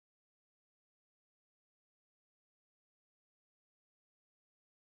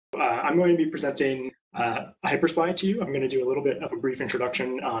I'm going to be presenting HyperSpy to you. I'm going to do a little bit of a brief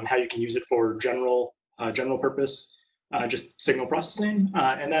introduction on how you can use it for general purpose, just signal processing,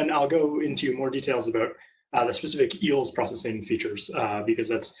 and then I'll go into more details about the specific EELS processing features because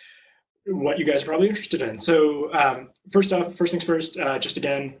that's what you guys are probably interested in. So first things first, just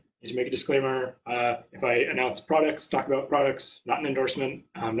again, need to make a disclaimer. If I announce products, talk about products, not an endorsement,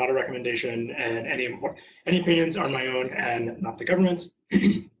 not a recommendation, and any opinions are my own and not the government's.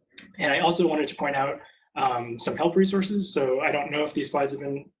 And I also wanted to point out some help resources. So I don't know if these slides have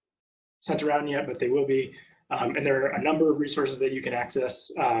been sent around yet, but they will be. And there are a number of resources that you can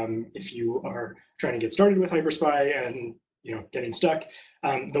access if you are trying to get started with HyperSpy and getting stuck.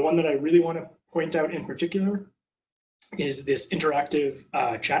 The one that I really want to point out in particular is this interactive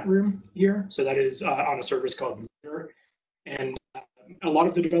chat room here. So that is on a service called Leader. And a lot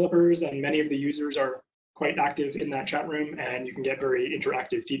of the developers and many of the users are quite active in that chat room, and you can get very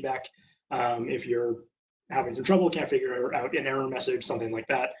interactive feedback. If you're having some trouble, can't figure out an error message, something like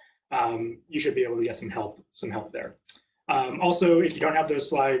that, you should be able to get some help there. Also, if you don't have those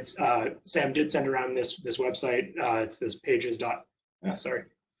slides, Sam did send around this website. It's this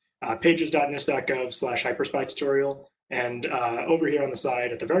pages.nist.gov/hyperspy tutorial. And over here on the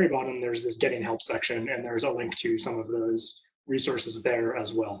side at the very bottom, there's this getting help section, and there's a link to some of those resources there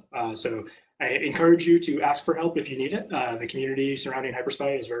as well. So I encourage you to ask for help if you need it. The community surrounding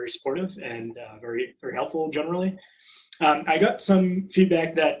HyperSpy is very supportive and very helpful generally. I got some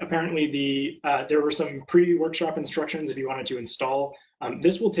feedback that apparently there were some pre-workshop instructions if you wanted to install.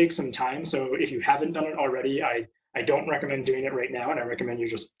 This will take some time, so if you haven't done it already, I don't recommend doing it right now, and I recommend you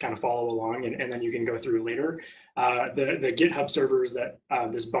just kind of follow along, and then you can go through later. The GitHub servers that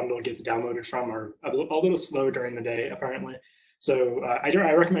this bundle gets downloaded from are a little slow during the day, apparently. So I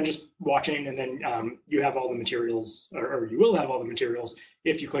recommend just watching, and then you have all the materials, or you will have all the materials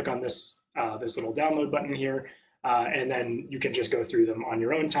if you click on this little download button here, and then you can just go through them on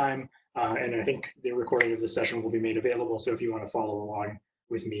your own time. And I think the recording of this session will be made available. So if you want to follow along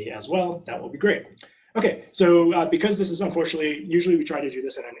with me as well, that will be great. Okay, so because this is unfortunately, usually we try to do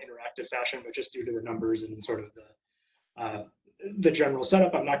this in an interactive fashion, but just due to the numbers and sort of the general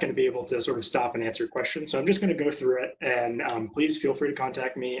setup, I'm not going to be able to sort of stop and answer questions. So I'm just going to go through it, and please feel free to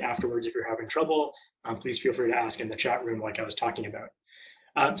contact me afterwards if you're having trouble. Please feel free to ask in the chat room like I was talking about.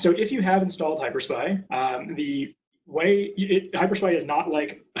 So if you have installed HyperSpy, the way HyperSpy is not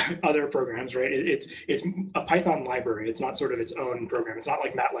like other programs, right? It's a Python library. It's not sort of its own program. It's not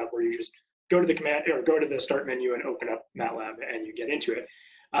like MATLAB where you just go to the command or go to the start menu and open up MATLAB and you get into it.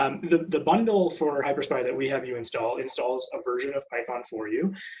 The bundle for HyperSpy that we have you install installs a version of Python for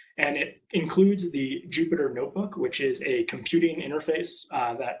you, and it includes the Jupyter Notebook, which is a computing interface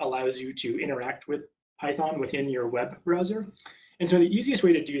that allows you to interact with Python within your web browser. And so the easiest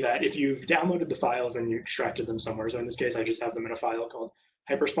way to do that, if you've downloaded the files and you extracted them somewhere, so in this case, I just have them in a file called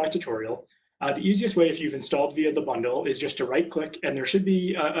HyperSpy tutorial. The easiest way, if you've installed via the bundle, is just to right-click, and there should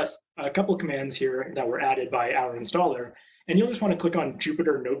be a couple commands here that were added by our installer, and you'll just want to click on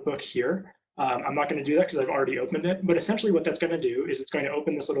Jupyter Notebook here. I'm not going to do that because I've already opened it, but essentially what that's going to do is it's going to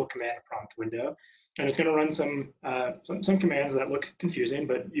open this little command prompt window, and it's going to run some commands that look confusing,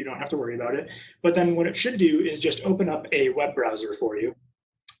 but you don't have to worry about it. But then what it should do is just open up a web browser for you,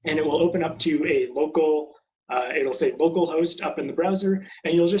 and it will open up to a local it'll say localhost up in the browser,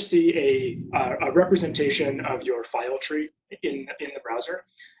 and you'll just see a representation of your file tree in the browser.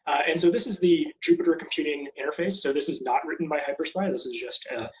 And so this is the Jupyter computing interface. So this is not written by HyperSpy. This is just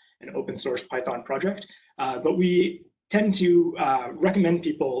an open source Python project. But we tend to recommend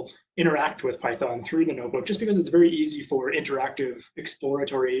people interact with Python through the notebook just because it's very easy for interactive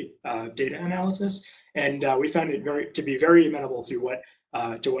exploratory data analysis. And we found it to be very amenable to what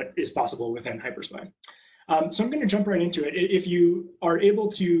is possible within HyperSpy. So I'm going to jump right into it. If you are able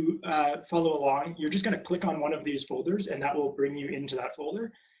to follow along, you're just going to click on one of these folders, and that will bring you into that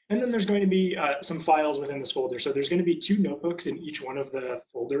folder. And then there's going to be some files within this folder. So there's going to be 2 notebooks in each one of the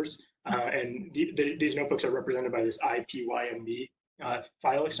folders. And these notebooks are represented by this IPYMB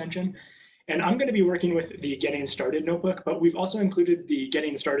file extension. And I'm going to be working with the Getting Started notebook, but we've also included the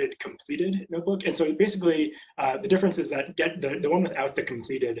Getting Started Completed notebook. And so basically, the difference is that the one without the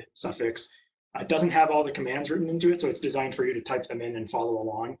completed suffix doesn't have all the commands written into it, so it's designed for you to type them in and follow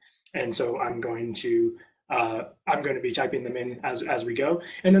along. And so I'm going to be typing them in as we go.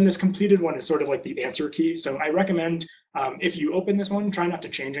 And then this completed one is sort of like the answer key. So I recommend if you open this one, try not to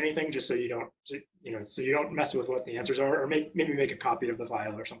change anything, just so you don't mess with what the answers are, or maybe make a copy of the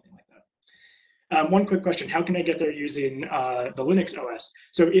file or something like that. One quick question: how can I get there using the Linux OS?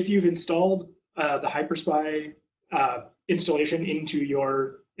 So if you've installed the HyperSpy installation into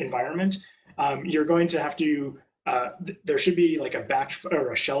your environment, you're going to have to, there should be like a batch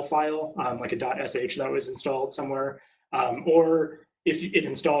or a shell file, like a .sh that was installed somewhere, or if it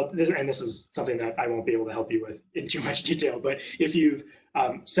installed this, and this is something that I won't be able to help you with in too much detail, but if you've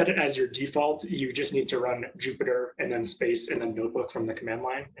set it as your default, you just need to run Jupyter and then space and then notebook from the command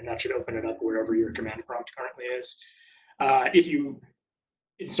line, and that should open it up wherever your command prompt currently is. If you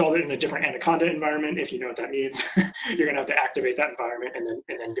installed it in a different Anaconda environment, if you know what that means, you're going to have to activate that environment and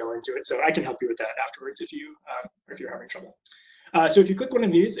then go into it. So I can help you with that afterwards if you're having trouble. So if you click one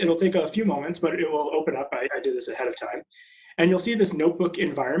of these, it'll take a few moments, but it will open up. I did this ahead of time. And you'll see this notebook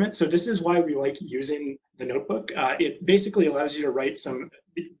environment. So this is why we like using the notebook. It basically allows you to write some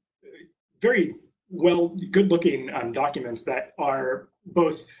very good-looking documents that are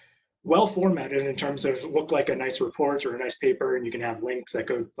both well formatted in terms of look like a nice report or a nice paper, and you can have links that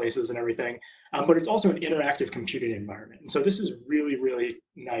go places and everything. But it's also an interactive computing environment. And so this is really, really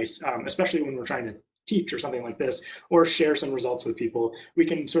nice, especially when we're trying to teach or something like this, or share some results with people. We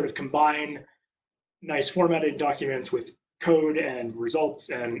can sort of combine nice formatted documents with code and results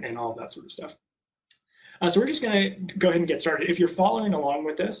and all of that sort of stuff. So we're just going to go ahead and get started. If you're following along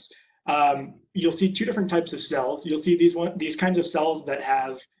with this, you'll see two different types of cells. You'll see these kinds of cells that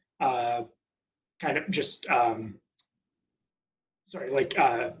have kind of just like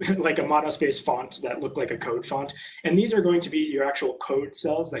a monospace font that look like a code font. And these are going to be your actual code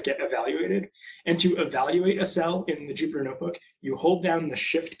cells that get evaluated. And to evaluate a cell in the Jupyter Notebook, you hold down the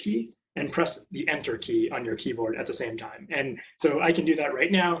Shift key and press the Enter key on your keyboard at the same time. And so I can do that right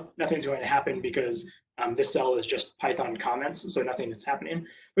now. Nothing's going to happen because this cell is just Python comments, so nothing is happening.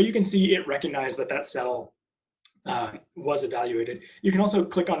 But you can see it recognized that that cell was evaluated. You can also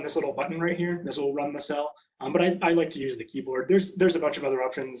click on this little button right here. This will run the cell, but I like to use the keyboard. There's a bunch of other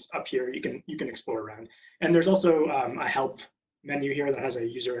options up here you can explore around. And there's also a help menu here that has a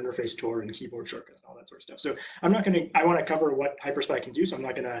user interface tour and keyboard shortcuts and all that sort of stuff. So I want to cover what HyperSpy can do, so I'm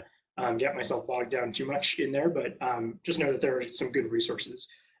not going to get myself bogged down too much in there, but just know that there are some good resources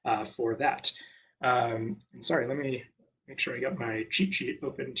for that. And sorry, let me make sure I got my cheat sheet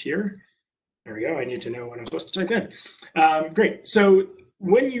opened here. There we go. I need to know what I'm supposed to type in. Great. So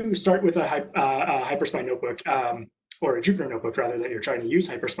when you start with a HyperSpy notebook, or a Jupyter notebook rather, that you're trying to use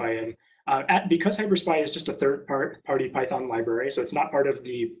HyperSpy in, because HyperSpy is just a third-party Python library, so it's not part of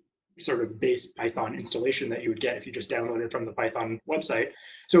the sort of base Python installation that you would get if you just downloaded from the Python website.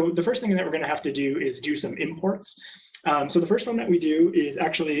 So the first thing that we're going to have to do is do some imports. So the first one that we do is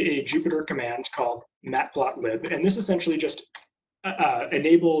actually a Jupyter command called matplotlib, and this essentially just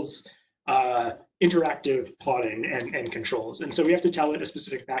enables interactive plotting and controls. And so we have to tell it a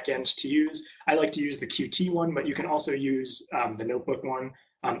specific backend to use. I like to use the Qt one, but you can also use the notebook one.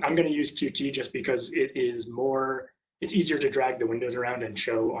 I'm going to use Qt just because it's easier to drag the windows around and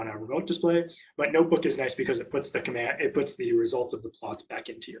show on a remote display. But notebook is nice because it puts the results of the plots back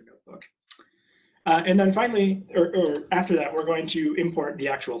into your notebook. And then finally, or after that, we're going to import the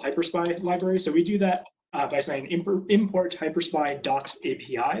actual HyperSpy library. So we do that by saying import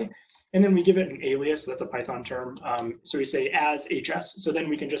hyperspy.api, and then we give it an alias. That's a Python term. So we say as HS. So then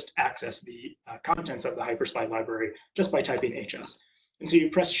we can just access the contents of the HyperSpy library just by typing HS. And so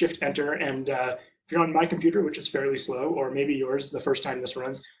you press Shift Enter, and if you're on my computer, which is fairly slow, or maybe yours the first time this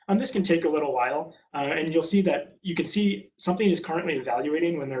runs, this can take a little while. And you'll see that you can see something is currently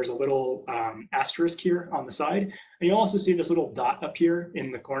evaluating when there's a little asterisk here on the side. And you'll also see this little dot up here in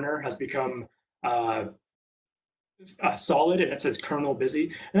the corner has become solid, and it says kernel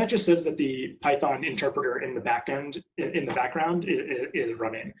busy. And that just says that the Python interpreter in the background is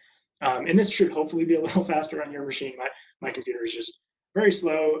running. And this should hopefully be a little faster on your machine. My computer is just very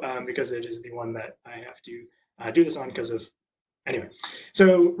slow because it is the one that I have to do this on because of, anyway.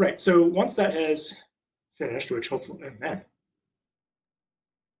 So, right, so once that has finished, which hopefully, oh, man,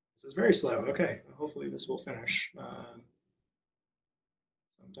 this is very slow. Okay, hopefully this will finish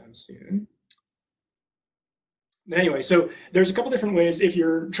sometime soon. Anyway, so there's a couple different ways. If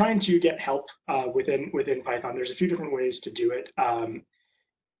you're trying to get help within Python, there's a few different ways to do it.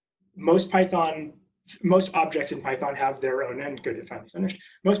 Most objects in Python have their own, and good, it finally finished.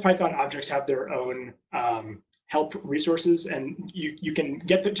 Most Python objects have their own help resources, and you can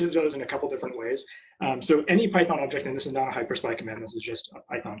get to those in a couple different ways. So any Python object, and this is not a HyperSpy command, this is just a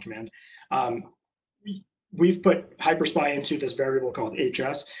Python command. We've put HyperSpy into this variable called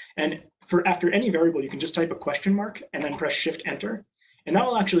HS, and after any variable, you can just type a question mark and then press Shift Enter. And that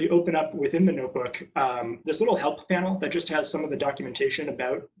will actually open up within the notebook this little help panel that just has some of the documentation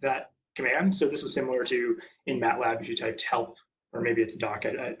about that command. So this is similar to in MATLAB if you typed help, or maybe it's doc.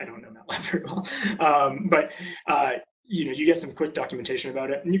 I don't know MATLAB very well. But you get some quick documentation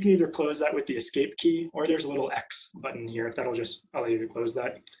about it, and you can either close that with the escape key, or there's a little X button here that'll just allow you to close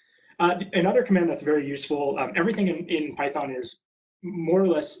that. Another command that's very useful, everything in Python is more or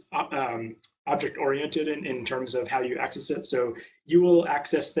less object-oriented in terms of how you access it. So you will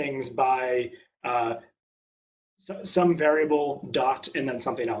access things by some variable, dot, and then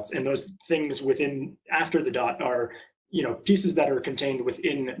something else. And those things within, after the dot, are pieces that are contained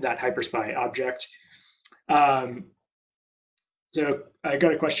within that HyperSpy object. So I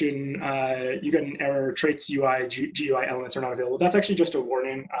got a question, you got an error, traits UI, GUI elements are not available. That's actually just a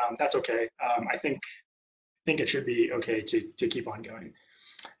warning. That's okay. I think it should be okay to keep on going.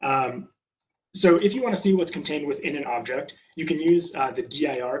 So if you want to see what's contained within an object, you can use the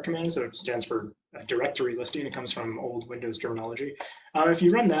dir command. So it stands for directory listing. It comes from old Windows terminology. If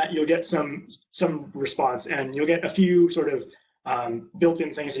you run that, you'll get some response, and you'll get a few sort of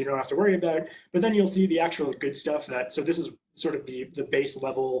built-in things that you don't have to worry about. But then you'll see the actual good stuff so this is sort of the base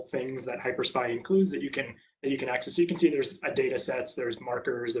level things that HyperSpy includes that you can access. So you can see there's data sets, there's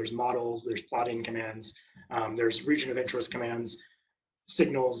markers, there's models, there's plotting commands, there's region of interest commands,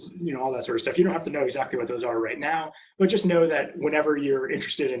 signals, all that sort of stuff. You don't have to know exactly what those are right now, but just know that whenever you're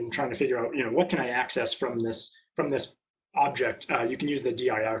interested in trying to figure out, what can I access from this object, you can use the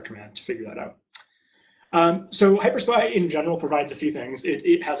dir command to figure that out. So HyperSpy in general provides a few things.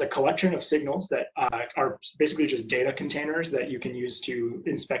 It has a collection of signals that are basically just data containers that you can use to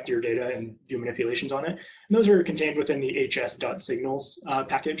inspect your data and do manipulations on it. And those are contained within the hs.signals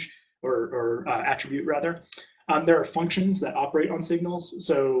package, or attribute rather. There are functions that operate on signals.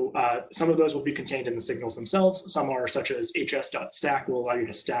 So some of those will be contained in the signals themselves. Some are, such as hs.stack, will allow you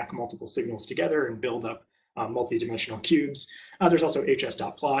to stack multiple signals together and build up multi-dimensional cubes. There's also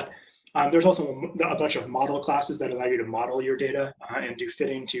hs.plot. There's also a bunch of model classes that allow you to model your data and do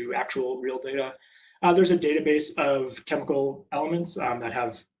fitting to actual real data. There's a database of chemical elements that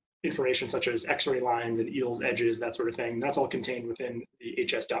have information such as X-ray lines and EELS edges, that sort of thing. That's all contained within the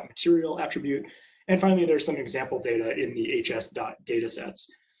hs.material attribute. And finally, there's some example data in the hs.datasets.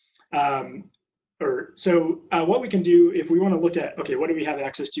 What we can do if we want to look at, okay, what do we have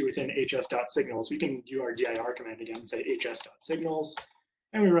access to within hs.signals? We can do our dir command again, say hs.signals.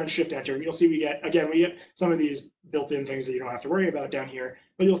 And we run Shift Enter, and you'll see we get some of these built-in things that you don't have to worry about down here.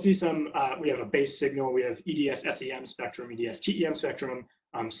 But you'll see we have a base signal, we have EDS SEM spectrum, EDS TEM spectrum,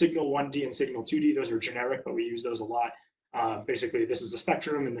 signal 1D and signal 2D. Those are generic, but we use those a lot. Basically, this is a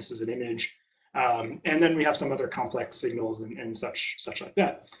spectrum and this is an image. And then we have some other complex signals and such like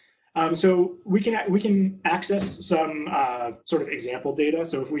that. So we can access some sort of example data.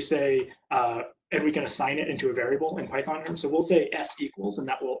 So if we say and we can assign it into a variable in Python. So we'll say s equals, and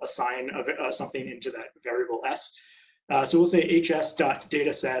that will assign something into that variable s. So we'll say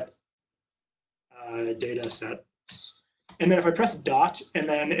hs.datasets, and then if I press dot, and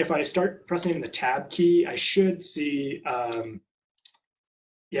then if I start pressing the tab key, I should see,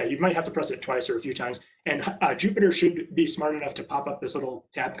 you might have to press it twice or a few times. And Jupyter should be smart enough to pop up this little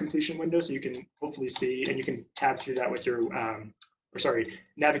tab completion window, so you can hopefully see, and you can tab through that with your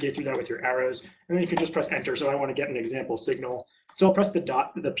navigate through that with your arrows, and then you can just press enter. So I want to get an example signal. So I'll press the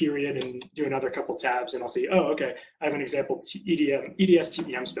dot, the period, and do another couple tabs, and I'll see, oh, okay, I have an example EDS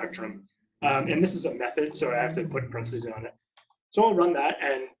TEM spectrum. And this is a method, so I have to put parentheses on it. So I'll run that,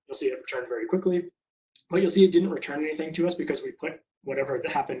 and you'll see it returned very quickly. But you'll see it didn't return anything to us because we put whatever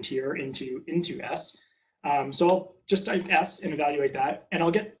happened here into S. So I'll just type S and evaluate that, and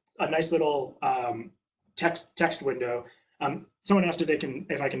I'll get a nice little text window. Someone asked if I can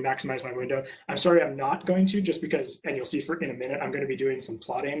maximize my window. I'm sorry, I'm not going to, just because, and you'll see in a minute, I'm going to be doing some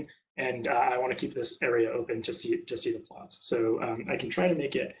plotting, and I want to keep this area open to see the plots. So I can try to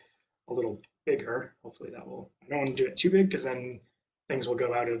make it a little bigger. Hopefully that will. I don't want to do it too big because then things will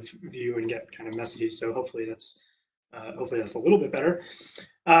go out of view and get kind of messy. So hopefully that's a little bit better.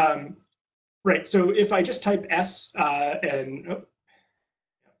 Right. So if I just type S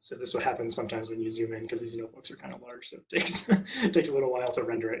so this is what happens sometimes when you zoom in, because these notebooks are kind of large, so it takes a little while to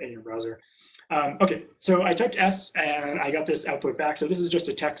render it in your browser. Okay, so I typed S and I got this output back. So this is just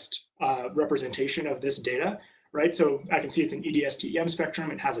a text representation of this data, right? So I can see it's an EDS TEM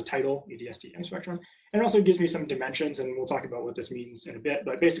spectrum. It has a title, EDS TEM spectrum. And it also gives me some dimensions, and we'll talk about what this means in a bit,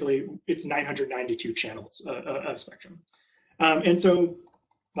 but basically it's 992 channels of spectrum. And so,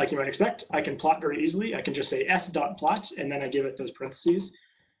 like you might expect, I can plot very easily. I can just say s.plot, and then I give it those parentheses.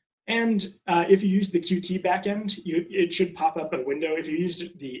 And if you use the Qt backend, it should pop up a window. If you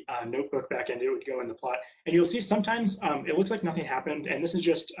used the notebook backend, it would go in the plot. And you'll see sometimes it looks like nothing happened. And this is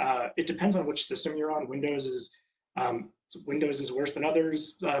just, it depends on which system you're on. Windows is Windows is worse than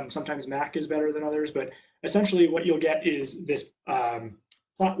others. Sometimes Mac is better than others, but essentially what you'll get is this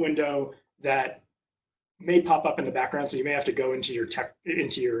plot window that may pop up in the background, so you may have to go into your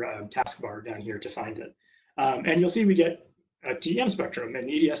taskbar down here to find it. And you'll see we get a TEM spectrum, an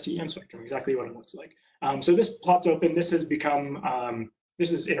EDS TEM spectrum, exactly what it looks like. So this plot's open. This has become,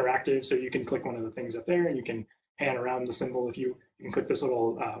 this is interactive, so you can click one of the things up there and you can pan around the symbol. If you can click this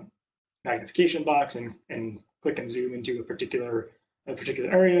little magnification box and click and zoom into a particular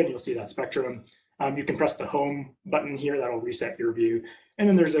area, and you'll see that spectrum. You can press the home button here, that'll reset your view. And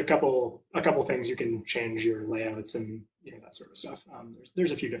then there's a couple things you can change your layouts and that sort of stuff.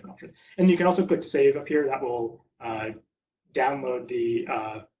 There's a few different options. And you can also click save up here. That will download the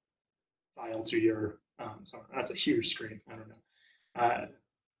file to your, sorry, that's a huge screen, I don't know.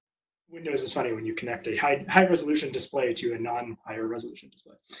 Windows is funny when you connect a high resolution display to a non-higher resolution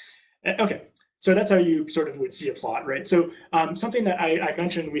display. Okay, so that's how you sort of would see a plot, right? So something that I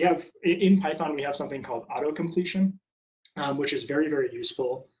mentioned, we have in Python, we have something called auto-completion, which is very, very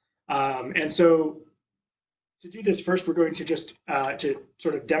useful. And so to do this, first we're going to just, to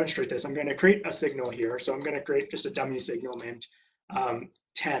sort of demonstrate this, I'm going to create a signal here. So I'm going to create just a dummy signal named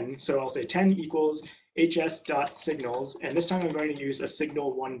 10. So I'll say 10 equals hs.signals, and this time I'm going to use a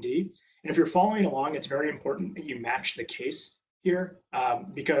signal 1D. And if you're following along, it's very important that you match the case here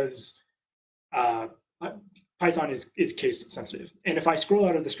because Python is case sensitive. And if I scroll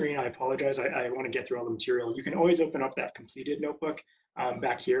out of the screen, I apologize. I want to get through all the material. You can always open up that completed notebook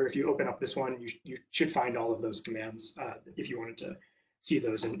back here. If you open up this one, you should find all of those commands if you wanted to see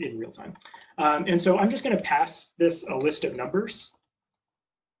those in real time. And so I'm just going to pass this a list of numbers.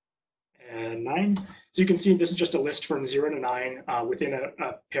 And 9. So you can see this is just a list from 0 to 9 within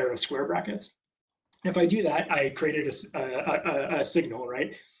a pair of square brackets. And if I do that, I created a signal,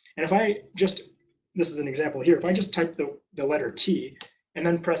 right? And if I just, this is an example here, if I just type the letter T and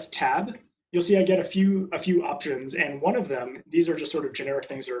then press tab, you'll see I get a few options. And one of them, these are just sort of generic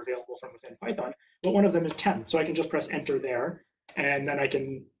things that are available from within Python, but one of them is 10. So I can just press enter there, and then I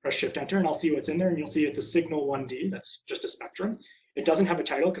can press shift enter and I'll see what's in there. And you'll see it's a signal 1D, that's just a spectrum. It doesn't have a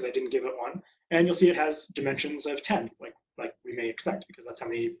title because I didn't give it one. And you'll see it has dimensions of 10, like we may expect, because that's how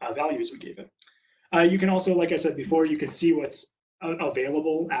many values we gave it. You can also, like I said before, you can see what's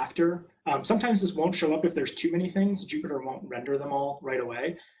available after. Sometimes this won't show up if there's too many things. Jupyter won't render them all right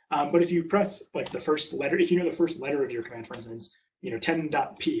away. But if you press like the first letter, if you know the first letter of your command, for instance,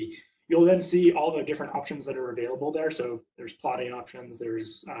 10.p, you'll then see all the different options that are available there. So there's plotting options,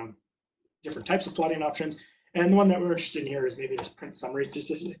 there's different types of plotting options. And the one that we're interested in here is maybe this print summary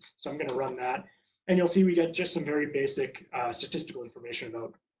statistics. So I'm going to run that. And you'll see we get just some very basic statistical information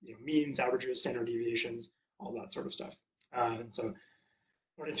about means, averages, standard deviations, all that sort of stuff. And so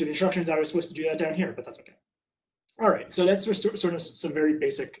according to the instructions, I was supposed to do that down here, but that's okay. All right, so that's just sort of some very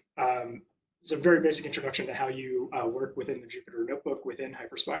basic introduction to how you work within the Jupyter Notebook within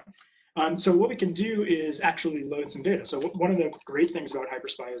HyperSpy. So what we can do is actually load some data. So one of the great things about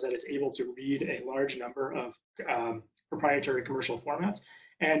HyperSpy is that it's able to read a large number of proprietary commercial formats.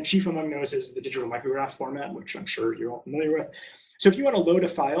 And chief among those is the digital micrograph format, which I'm sure you're all familiar with. So if you want to load a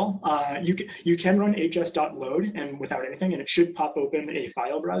file, you can run hs.load and without anything, and it should pop open a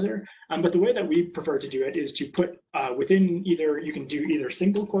file browser. But the way that we prefer to do it is to put within you can do either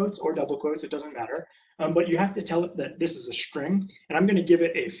single quotes or double quotes, it doesn't matter. But you have to tell it that this is a string, and I'm going to give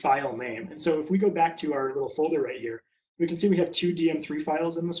it a file name. And so if we go back to our little folder right here, we can see we have 2 DM3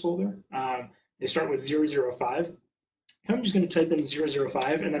 files in this folder. They start with 005. I'm just going to type in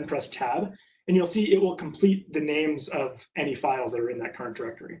 005 and then press tab. And you'll see it will complete the names of any files that are in that current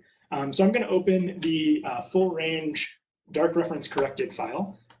directory. So I'm going to open the full range dark reference corrected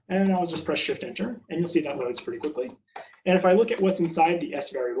file, and I'll just press shift enter, and you'll see that loads pretty quickly. And if I look at what's inside the S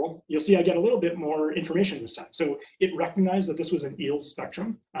variable, you'll see I get a little bit more information this time. So it recognized that this was an EELS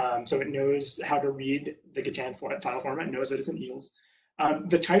spectrum. So it knows how to read the Gatan file format, it knows that it's an EELS.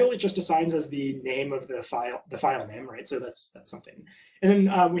 The title it just assigns as the name of the file name, right? So that's something. And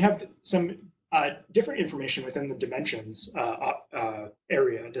then we have some different information within the dimensions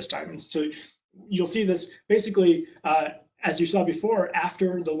area this time. And so you'll see this basically, as you saw before,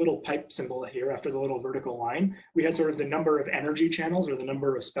 after the little pipe symbol here, after the little vertical line, we had sort of the number of energy channels or the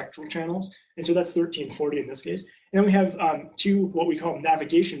number of spectral channels. And so that's 1340 in this case. And then we have 2 what we call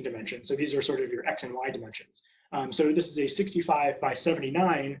navigation dimensions. So these are sort of your X and Y dimensions. So this is a 65 by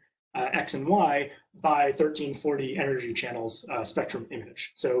 79 X and Y by 1340 energy channels spectrum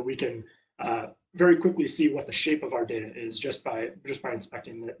image. So we can very quickly see what the shape of our data is just by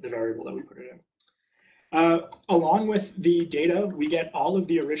inspecting the variable that we put it in. Along with the data, we get all of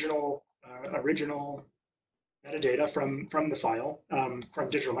the original metadata from the file from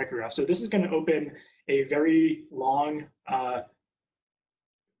Digital Micrograph. So this is going to open a very long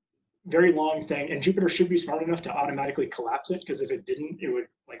thing, and Jupyter should be smart enough to automatically collapse it, because if it didn't, it would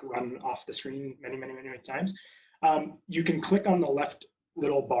like run off the screen many times. You can click on the left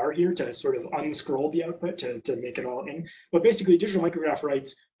little bar here to sort of unscroll the output to make it all in. But basically, Digital Micrograph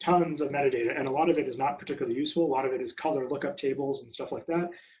writes tons of metadata, and a lot of it is not particularly useful. A lot of it is color lookup tables and stuff like that.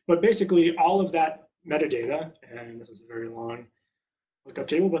 But basically, all of that metadata, and this is a very long lookup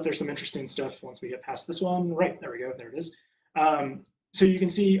table, but there's some interesting stuff once we get past this one. Right, there we go, there it is. So you can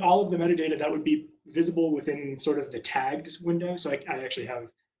see all of the metadata that would be visible within sort of the tags window. So I actually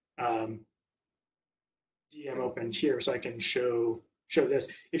have DM opened here, so I can show this.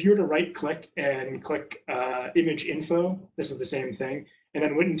 If you were to right click and click image info, this is the same thing, and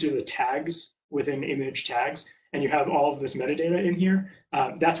then went into the tags within image tags, and you have all of this metadata in here,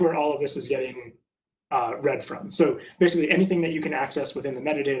 that's where all of this is getting read from. So basically anything that you can access within the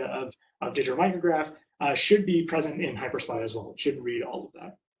metadata of Digital Micrograph should be present in HyperSpy as well. It should read all of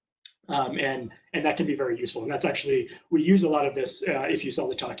that. And that can be very useful. And that's actually, we use a lot of this, if you saw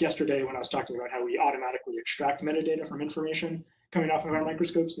the talk yesterday when I was talking about how we automatically extract metadata from information coming off of our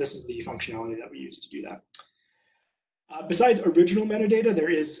microscopes, this is the functionality that we use to do that. Besides original metadata, there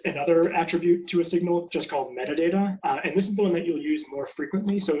is another attribute to a signal just called metadata, and this is the one that you'll use more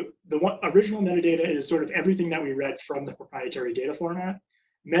frequently. So the original metadata is sort of everything that we read from the proprietary data format.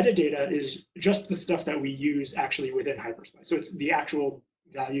 Metadata is just the stuff that we use actually within HyperSpy. So it's the actual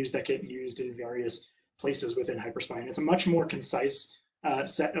values that get used in various places within HyperSpy, and it's a much more concise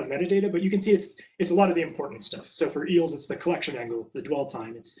set of metadata, but you can see it's a lot of the important stuff. So for EELS, it's the collection angle, the dwell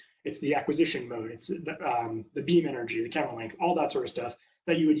time, it's the acquisition mode, it's the beam energy, the camera length, all that sort of stuff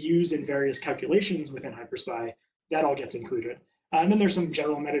that you would use in various calculations within HyperSpy. That all gets included. And then there's some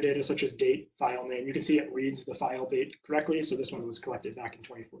general metadata such as date, file name. You can see it reads the file date correctly. So this one was collected back in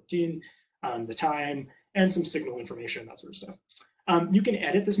 2014, the time, and some signal information, that sort of stuff. You can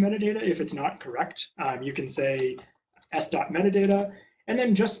edit this metadata if it's not correct. You can say s.metadata, and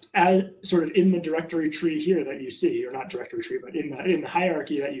then just add sort of in the directory tree here that you see, or not directory tree, but in the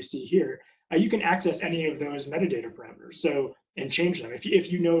hierarchy that you see here, you can access any of those metadata parameters. So, and change them. If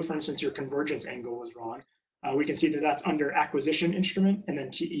you know, for instance, your convergence angle was wrong, we can see that that's under acquisition instrument, and then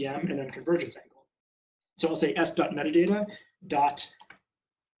TEM, and then convergence angle. So I'll say s.metadata dot,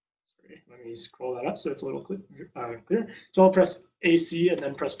 sorry, let me scroll that up so it's a little clear. So I'll press AC and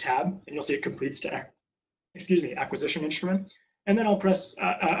then press tab, and you'll see it completes to, acquisition instrument. And then I'll press,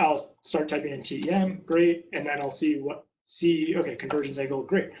 I'll start typing in TEM, great, and then I'll see okay, convergence angle,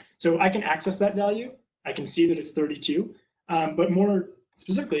 great. So I can access that value. I can see that it's 32, but more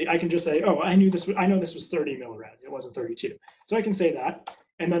specifically, I can just say, oh, I know this was 30 millirads, it wasn't 32. So I can say that,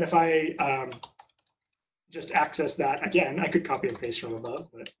 and then if I just access that again, I could copy and paste from above,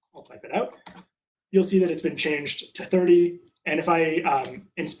 but I'll type it out. You'll see that it's been changed to 30. And if I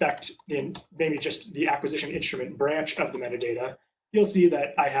inspect maybe just the acquisition instrument branch of the metadata, you'll see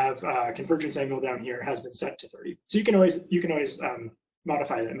that I have convergence angle down here has been set to 30. So you can always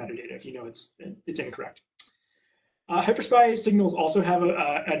modify that metadata if you know it's incorrect. HyperSpy signals also have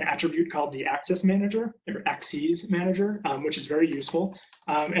an attribute called the Axis Manager, or Axes Manager, which is very useful.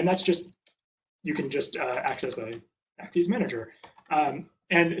 And that's just, you can just access by Axes Manager.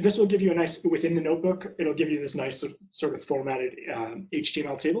 And this will give you a nice, within the notebook, it'll give you this nice sort of formatted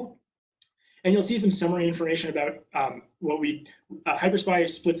HTML table. And you'll see some summary information about HyperSpy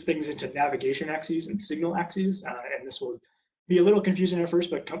splits things into navigation axes and signal axes. And this will be a little confusing at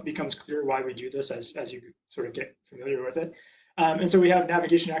first, but becomes clear why we do this as you sort of get familiar with it. And so we have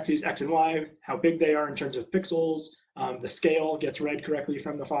navigation axes, X and Y, how big they are in terms of pixels. The scale gets read correctly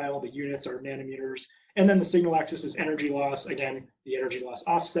from the file. The units are nanometers. And then the signal axis is energy loss. Again, the energy loss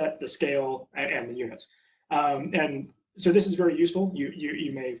offset, the scale, and the units. And so this is very useful.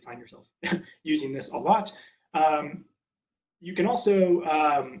 You may find yourself using this a lot. You can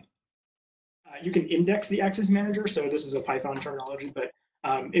also, you can index the Axis Manager. So this is a Python terminology, but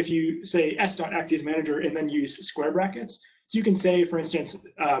if you say s.axes manager and then use square brackets, so you can say, for instance,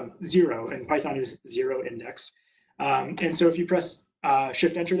 0, and Python is 0 indexed. And so if you press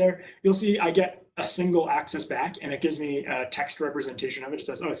Shift Enter there, you'll see I get a single axis back, and it gives me a text representation of it. It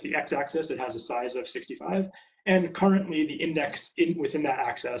says, oh, it's the x-axis. It has a size of 65. And currently the index within that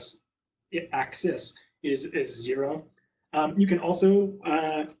axis is 0. You can also,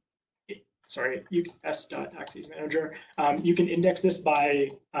 s.axes manager, you can index this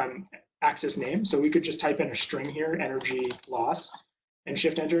by axis name. So we could just type in a string here, energy loss, and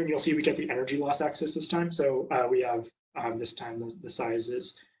Shift Enter, and you'll see we get the energy loss axis this time. So we have this time the size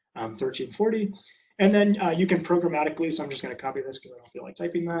is 1340. And then you can programmatically, so I'm just going to copy this because I don't feel like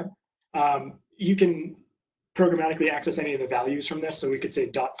typing that. You can programmatically access any of the values from this. So we could say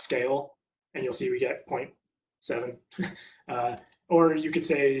dot scale, and you'll see we get 0.7. Or you could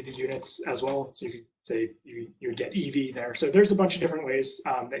say the units as well. So you could say you would get EV there. So there's a bunch of different ways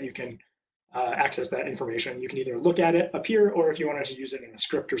that you can access that information. You can either look at it up here, or if you wanted to use it in a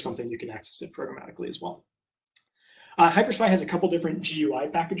script or something, you can access it programmatically as well. HyperSpy has a couple different GUI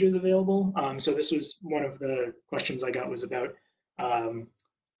packages available. So this was one of the questions I got was about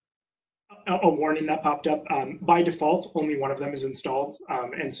a warning that popped up. By default, only one of them is installed,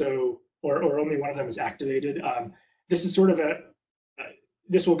 and so or only one of them is activated. This is sort of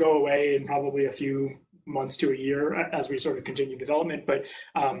this will go away in probably a few months to a year as we sort of continue development. But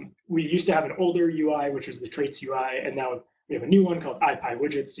we used to have an older UI, which was the traits UI, and now we have a new one called IPy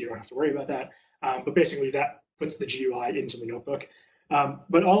widgets, so you don't have to worry about that. But basically that puts the GUI into the notebook.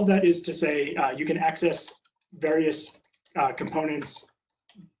 But all of that is to say you can access various components,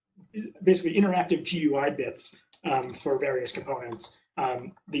 basically interactive GUI bits for various components.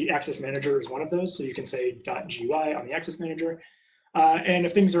 The access manager is one of those, so you can say .gui on the access manager. And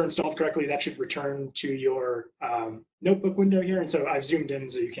if things are installed correctly, that should return to your notebook window here. And so I've zoomed in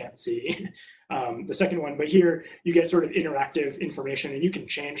so you can't see the second one, but here you get sort of interactive information, and you can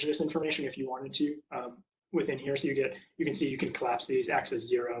change this information if you wanted to within here. So you can see you can collapse these. Axis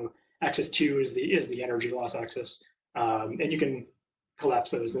 0, axis 2 is the energy loss axis, and you can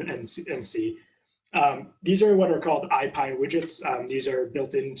collapse those and see. These are what are called IPy widgets. These are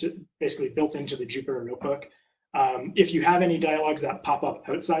basically built into the Jupyter notebook. If you have any dialogues that pop up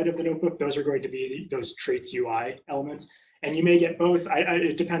outside of the notebook, those are going to be those traits UI elements. And you may get both.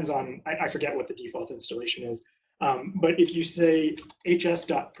 It depends on, I forget what the default installation is. But if you say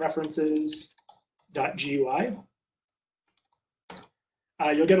hs.preferences.gui,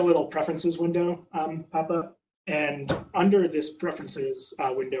 you'll get a little preferences window pop up. And under this preferences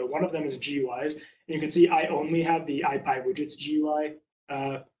window, one of them is GUIs. And you can see I only have the IPy widgets GUI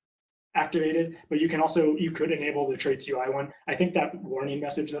activated, but you could enable the traits UI one. I think that warning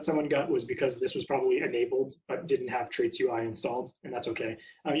message that someone got was because this was probably enabled but didn't have traits UI installed, and that's okay.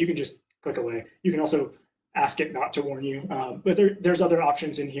 You can just click away. You can also ask it not to warn you, but there's other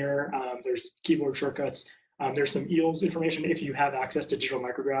options in here. There's keyboard shortcuts. There's some EELS information if you have access to digital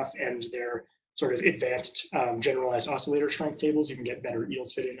micrograph and their sort of advanced generalized oscillator strength tables. You can get better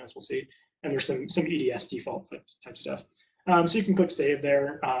EELS fit in, as we'll see. And there's some EDS default type stuff. So you can click save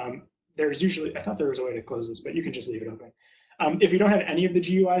there. There's usually, I thought there was a way to close this, but you can just leave it open. If you don't have any of the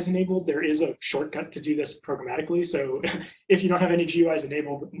GUIs enabled, there is a shortcut to do this programmatically. So if you don't have any GUIs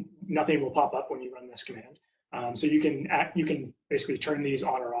enabled, nothing will pop up when you run this command. So you can basically turn these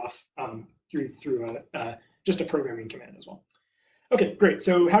on or off through just a programming command as well. Okay, great.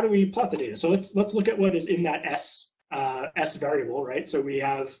 So how do we plot the data? So let's look at what is in that S variable, right? So we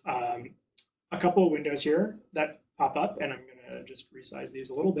have a couple of windows here that pop up, and I'm going to just resize these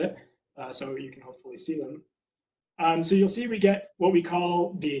a little bit so you can hopefully see them. So you'll see we get what we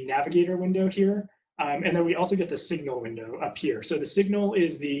call the navigator window here, and then we also get the signal window up here. So the signal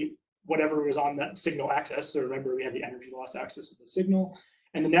is whatever was on that signal axis. So remember, we have the energy loss axis of the signal,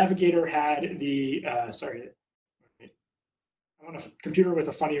 and the navigator had the sorry, I'm on a computer with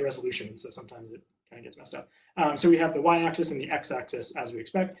a funny resolution, so sometimes it kind of gets messed up. So we have the y-axis and the x-axis as we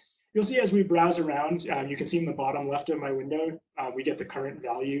expect. You'll see as we browse around, you can see in the bottom left of my window, we get the current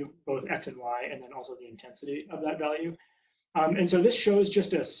value, both x and y, and then also the intensity of that value. And so this shows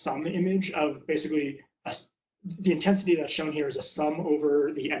just a sum image of basically the intensity that's shown here is a sum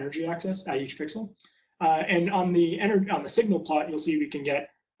over the energy axis at each pixel. And on the signal plot, you'll see we can get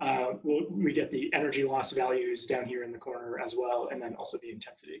we get the energy loss values down here in the corner as well, and then also the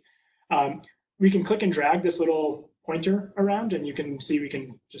intensity. We can click and drag this little pointer around, and you can see we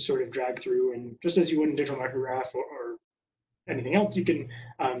can just sort of drag through, and just as you would in digital micrograph or anything else, you can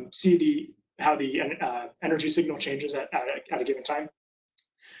see how the energy signal changes at a given time.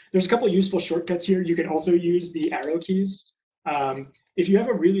 There's a couple of useful shortcuts here. You can also use the arrow keys. If you have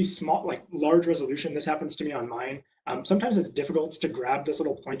a really small, large resolution, this happens to me on mine. Sometimes it's difficult to grab this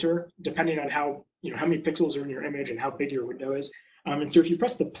little pointer, depending on how many pixels are in your image and how big your window is. And so if you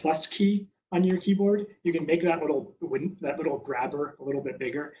press the plus key on your keyboard, you can make that little grabber a little bit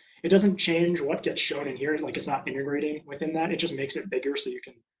bigger. It doesn't change what gets shown in here, it's not integrating within that. It just makes it bigger so you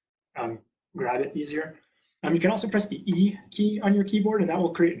can grab it easier. You can also press the E key on your keyboard, and that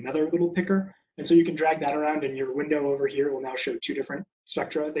will create another little picker. And so you can drag that around, and your window over here will now show two different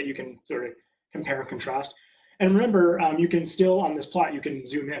spectra that you can sort of compare and contrast. And remember, you can still, on this plot, you can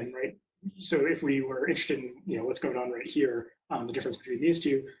zoom in, right? So if we were interested in what's going on right here the difference between these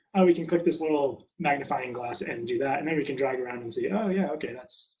two, we can click this little magnifying glass and do that, and then we can drag around and see, oh yeah, okay,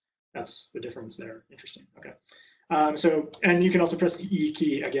 that's the difference there. Interesting. Okay. And you can also press the E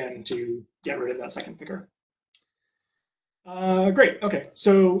key again to get rid of that second picker. Great. Okay.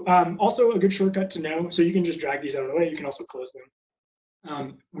 So also a good shortcut to know. So you can just drag these out of the way. You can also close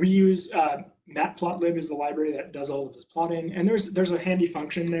them. We use matplotlib is the library that does all of this plotting, and there's a handy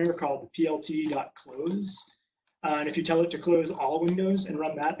function there called the plt.close. And if you tell it to close all windows and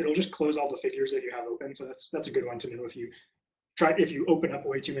run that, it'll just close all the figures that you have open. So that's a good one to know if you open up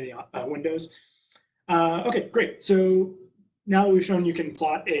way too many windows. Okay, great. So now we've shown you can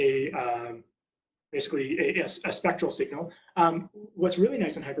plot basically a spectral signal. What's really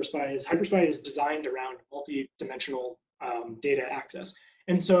nice in HyperSpy is designed around multi-dimensional data access.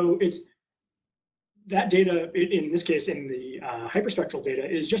 And so that data, in this case, in the hyperspectral data,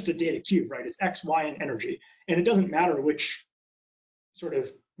 is just a data cube, right? It's X, Y, and energy. And it doesn't matter which sort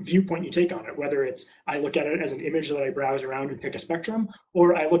of viewpoint you take on it, whether it's I look at it as an image that I browse around and pick a spectrum,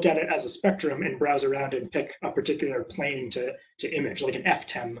 or I look at it as a spectrum and browse around and pick a particular plane to image, like an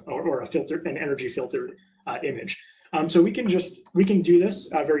FTEM or an energy filtered image. So we can do this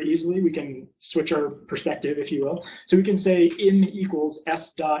very easily. We can switch our perspective, if you will. So we can say im equals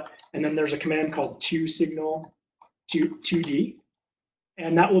s dot, and then there's a command called toSignal to 2D,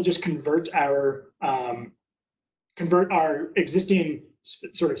 and that will just convert our existing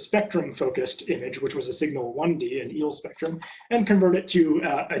sort of spectrum-focused image, which was a signal 1D, an EELS spectrum, and convert it to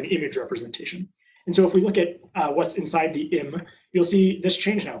an image representation. And so if we look at what's inside the im, you'll see this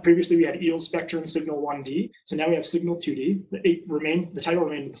change now. Previously, we had EELS spectrum signal 1D, so now we have signal 2D. The title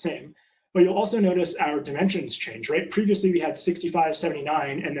remained the same, but you'll also notice our dimensions change, right? Previously, we had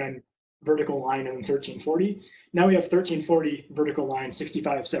 6579 and then vertical line and then 1340. Now we have 1340 vertical line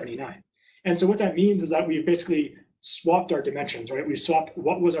 6579. And so what that means is that we've basically swapped our dimensions, right? We've swapped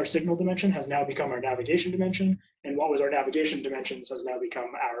what was our signal dimension has now become our navigation dimension, and what was our navigation dimensions has now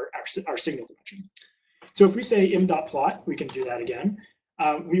become our signal dimension. So if we say im.plot, we can do that again.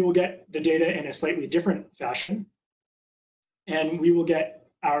 We will get the data in a slightly different fashion, and we will get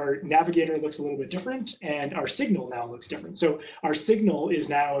our navigator looks a little bit different, and our signal now looks different. So our signal is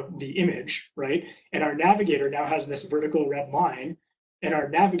now the image, right? And our navigator now has this vertical red line, and our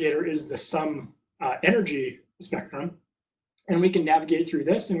navigator is the sum energy spectrum, and we can navigate through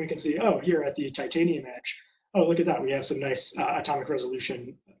this, and we can see, oh, here at the titanium edge, oh, look at that, we have some nice atomic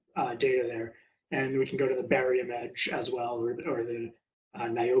resolution data there, and we can go to the barium edge as well, or the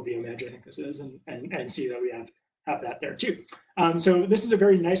niobium edge, I think this is, and see that we have that there too. So this is a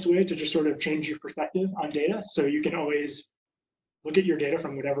very nice way to just sort of change your perspective on data, so you can always look at your data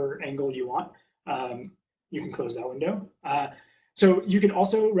from whatever angle you want. You can close that window. So you can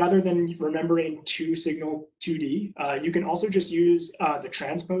also, rather than remembering toSignal 2D, you can also just use the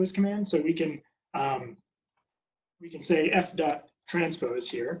transpose command. So we can say s.transpose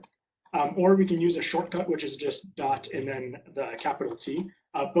here, or we can use a shortcut, which is just dot and then the capital T.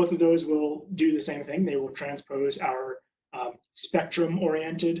 Both of those will do the same thing. They will transpose our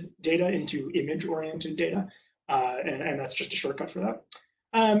spectrum-oriented data into image-oriented data, and that's just a shortcut for that.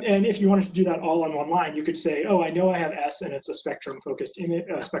 And if you wanted to do that all on one line, you could say, oh, I know I have S and it's a spectrum-focused image,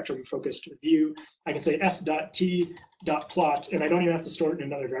 spectrum-focused view. I can say s.t.plot, and I don't even have to store it in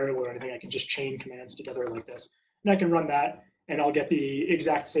another variable or anything. I can just chain commands together like this. And I can run that, and I'll get the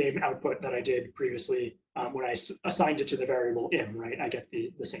exact same output that I did previously when I assigned it to the variable im, right? I get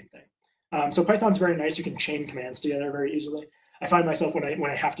the same thing. So Python's very nice. You can chain commands together very easily. I find myself when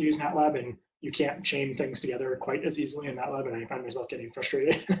I have to use MATLAB and you can't chain things together quite as easily in MATLAB, and I find myself getting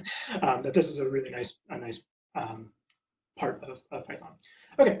frustrated that this is a really nice part of Python.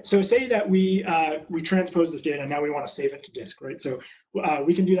 Okay, so say that we transpose this data, and now we want to save it to disk, right? So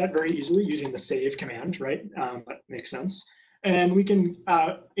we can do that very easily using the save command, right? That makes sense. And we can,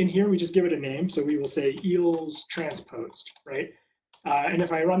 in here, we just give it a name. So we will say EELS transposed, right? And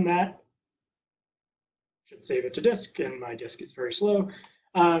if I run that, I should save it to disk, and my disk is very slow.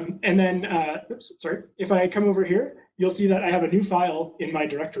 And then, oops, sorry. If I come over here, you'll see that I have a new file in my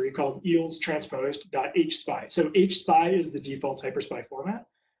directory called eelstransposed.hspy. So hspy is the default HyperSpy format.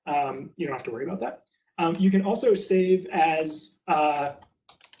 You don't have to worry about that. You can also save as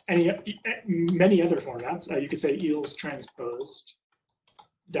many other formats. You could say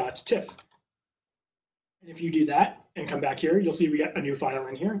eelstransposed.tiff. And if you do that and come back here, you'll see we got a new file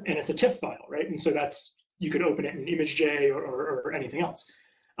in here, and it's a TIFF file, right? And so you could open it in ImageJ or anything else.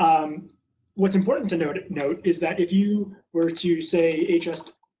 What's important to note is that if you were to say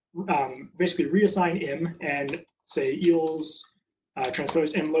HS, basically reassign im and say EELS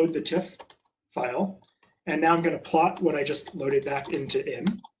transposed and load the TIFF file, And now I'm going to plot what I just loaded back into IM.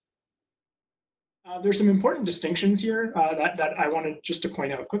 There's some important distinctions here that I wanted just to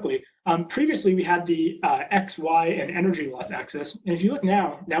point out quickly. Previously, we had the X, Y, and energy loss axis. And if you look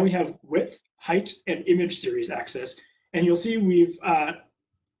now we have width, height, and image series axis. And you'll see we've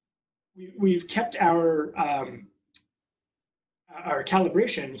kept our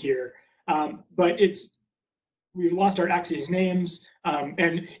calibration here, but we've lost our axes names.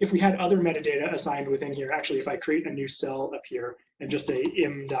 And if we had other metadata assigned within here, actually, if I create a new cell up here and just say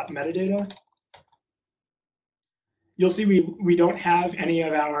im.metadata, you'll see we don't have any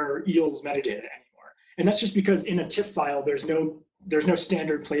of our EELS metadata anymore. And that's just because in a TIFF file, there's no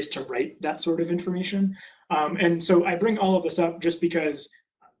standard place to write that sort of information. And so I bring all of this up just because,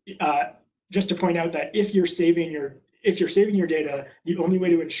 just to point out that if you're saving your data, the only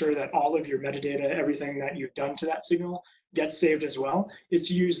way to ensure that all of your metadata, everything that you've done to that signal, gets saved as well, is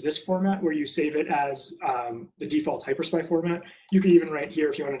to use this format where you save it as the default HyperSpy format. You could even write here,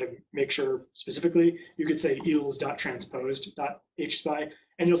 if you wanted to make sure specifically, you could say eels.transposed.hspy,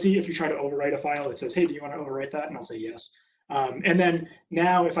 and you'll see if you try to overwrite a file, it says, hey, do you want to overwrite that? And I'll say yes. And then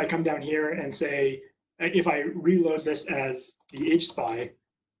now if I come down here and say, if I reload this as the hspy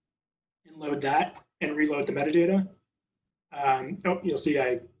and load that and reload the metadata, you'll see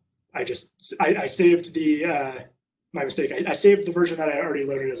I saved the, my mistake. I saved the version that I already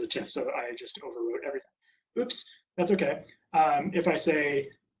loaded as a TIFF, so I just overwrote everything. Oops, that's okay. If I say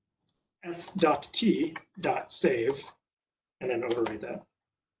s.t.save and then overwrite that, it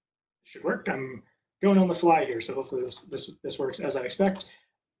should work. I'm going on the fly here, so hopefully this works as I expect.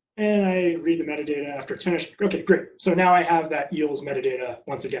 And I read the metadata after it's finished. Okay, great. So now I have that EELS metadata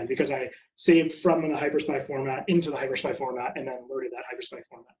once again because I saved from the HyperSpy format into the HyperSpy format and then loaded that HyperSpy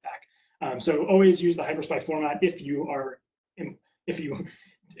format back. So always use the HyperSpy format if you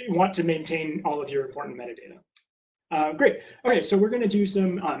want to maintain all of your important metadata. Great. Okay, so we're going to do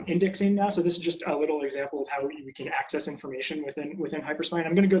some indexing now. So this is just a little example of how we can access information within HyperSpy. And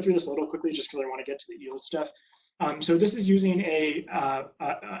I'm going to go through this a little quickly just because I want to get to the EELS stuff. So this is using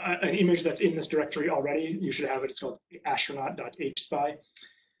an image that's in this directory already. You should have it. It's called astronaut.hspy.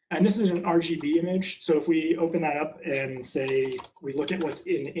 And this is an RGB image. So if we open that up and say we look at what's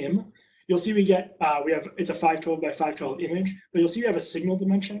in IM, you'll see it's a 512 by 512 image, but you'll see we have a signal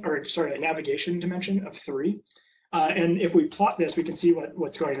dimension, or sorry, a navigation dimension of 3. And if we plot this, we can see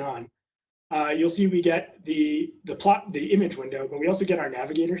what's going on. You'll see we get the image window, but we also get our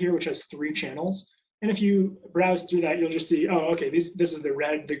navigator here, which has 3 channels. And if you browse through that, you'll just see, oh, okay, this is the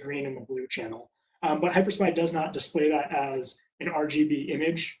red, the green, and the blue channel. But HyperSpy does not display that as an RGB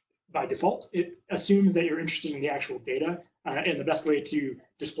image by default. It assumes that you're interested in the actual data, and the best way to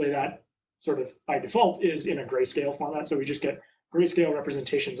display that sort of by default is in a grayscale format. So we just get grayscale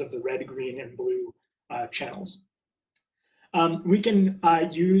representations of the red, green, and blue channels. We can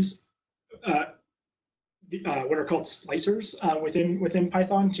use what are called slicers within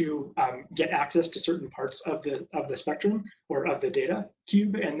Python to get access to certain parts of the spectrum or of the data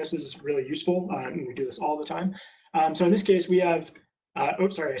cube, and this is really useful. And we do this all the time. So in this case, we have.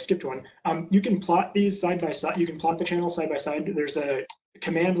 Oops, sorry, I skipped one. You can plot these side by side. You can plot the channels side by side. There's a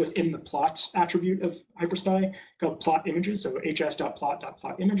command within the plot attribute of HyperSpy called plot images. So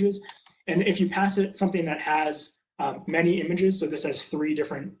hs.plot.plot images, and if you pass it something that has many images, so this has 3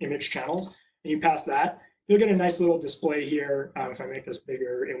 different image channels, and you pass that, you'll get a nice little display here. If I make this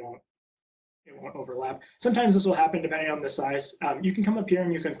bigger, it won't overlap. Sometimes this will happen depending on the size. You can come up here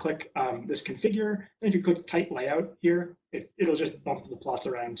and you can click this configure. And if you click tight layout here, it'll just bump the plots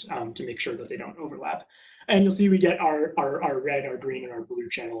around to make sure that they don't overlap. And you'll see we get our red, our green, and our blue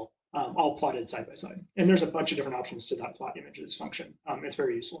channel all plotted side by side. And there's a bunch of different options to that plot images function. It's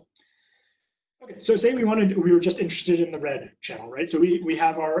very useful. Okay, so say we were just interested in the red channel, right? So we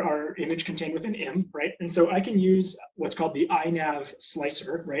have our image contained within IM, right? And so I can use what's called the inav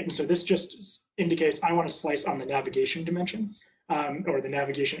slicer, right? And so this just indicates I want to slice on the navigation dimension or the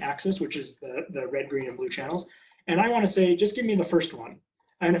navigation axis, which is the red, green, and blue channels. And I want to say, just give me the first one.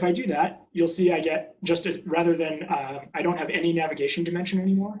 And if I do that, you'll see I get rather than, I don't have any navigation dimension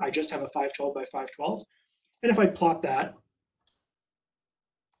anymore. I just have a 512 by 512. And if I plot that,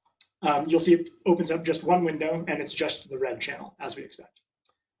 you'll see it opens up just one window, and it's just the red channel, as we expect.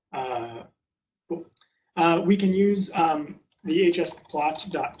 Cool. We can use the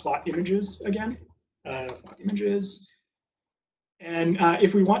hsplot.plot images again, plot images. And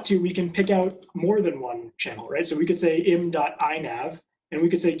if we want to, we can pick out more than one channel, right? So we could say im.inav, and we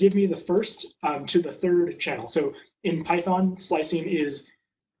could say, give me the first to the third channel. So in Python, slicing is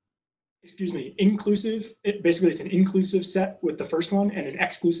excuse me, inclusive, basically it's an inclusive set with the first one and an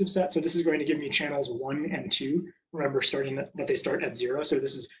exclusive set. So this is going to give me channels 1 and 2. Remember starting that they start at 0. So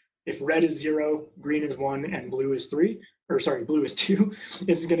this is, if red is 0, green is 1, and blue is 3, or sorry, blue is 2.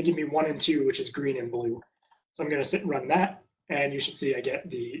 This is going to give me 1 and 2, which is green and blue. So I'm going to sit and run that, and you should see I get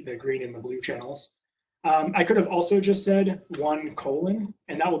the green and the blue channels. I could have also just said 1 colon,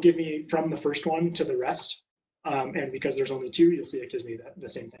 and that will give me from the first one to the rest. And because there's only 2, you'll see it gives me the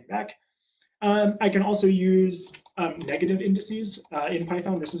same thing back. I can also use negative indices in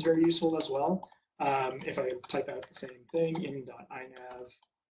Python. This is very useful as well. If I type out the same thing in .inav,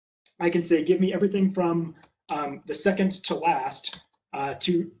 I can say, give me everything from the second to last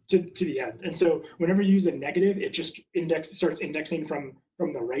to the end. And so whenever you use a negative, it just starts indexing from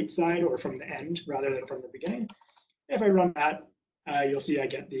the right side or from the end rather than from the beginning. If I run that, you'll see I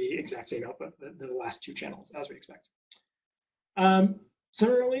get the exact same output, the last 2 channels, as we expect.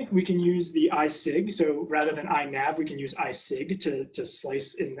 Similarly, we can use the isig. So rather than inav, we can use isig to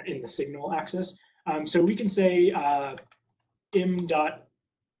slice in the signal axis. So we can say im.isig.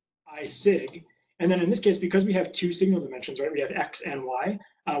 And then in this case, because we have 2 signal dimensions, right, we have x and y,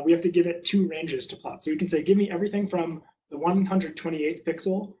 we have to give it 2 ranges to plot. So we can say, give me everything from the 128th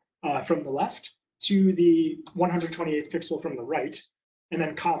pixel from the left to the 128th pixel from the right, and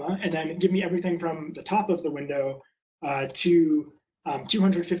then comma, and then give me everything from the top of the window to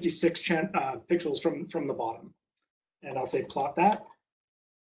 256 pixels from the bottom. And I'll say plot that,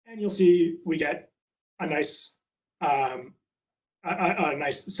 and you'll see we get a nice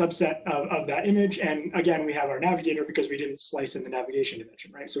subset of that image. And again, we have our navigator because we didn't slice in the navigation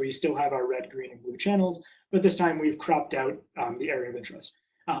dimension, right? So we still have our red, green, and blue channels, but this time we've cropped out the area of interest.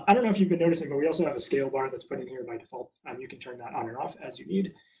 I don't know if you've been noticing, but we also have a scale bar that's put in here by default. You can turn that on and off as you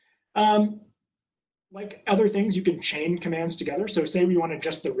need. Like other things, you can chain commands together. So say we wanted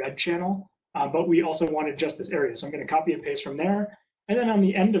just the red channel, but we also wanted just this area. So I'm going to copy and paste from there. And then on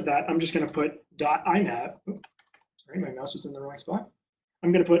the end of that, I'm just going to put .inav. Sorry, my mouse was in the wrong spot.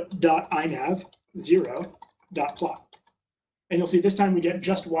 I'm going to put .inav 0.plot. And you'll see this time we get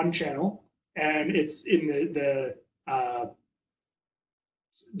just 1 channel, and it's in the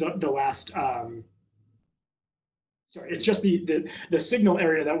last, sorry, it's just the signal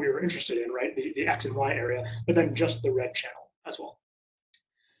area that we were interested in, right? The X and Y area, but then just the red channel as well.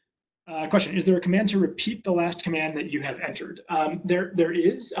 Question, is there a command to repeat the last command that you have entered? There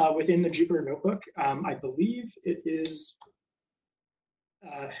is within the Jupyter Notebook. I believe it is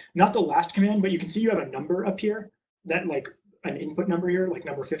not the last command, but you can see you have a number up here, that like an input number here, like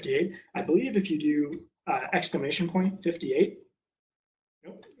number 58. I believe if you do exclamation point 58,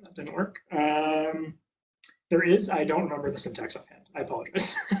 nope, that didn't work. There is, I don't remember the syntax offhand. I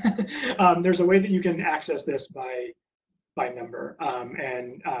apologize. There's a way that you can access this by number,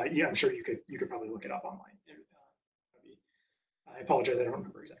 and yeah, I'm sure you could probably look it up online. I apologize, I don't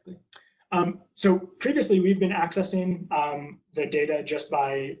remember exactly. So previously, we've been accessing the data just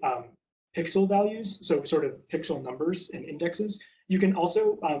by pixel values, so sort of pixel numbers and indexes. You can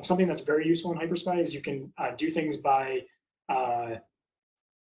also, something that's very useful in HyperSpy is you can do things by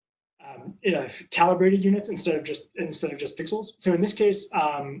calibrated units instead of just pixels. So in this case,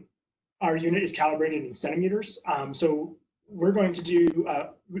 our unit is calibrated in centimeters. So we're going to do,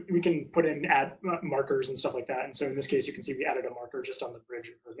 we can put in add markers and stuff like that. And so in this case, you can see we added a marker just on the bridge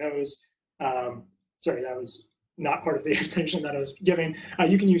of her nose. Sorry, that was not part of the explanation that I was giving.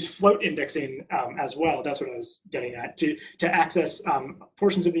 You can use float indexing as well. That's what I was getting at, to access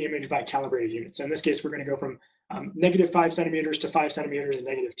portions of the image by calibrated units. So in this case, we're going to go from -5 centimeters to 5 centimeters and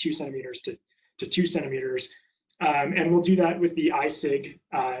 -2 centimeters to 2 centimeters. And we'll do that with the isig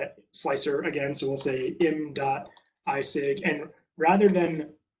slicer again. So we'll say im.isig. And rather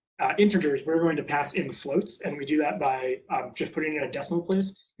than integers, we're going to pass in floats. And we do that by just putting in a decimal place.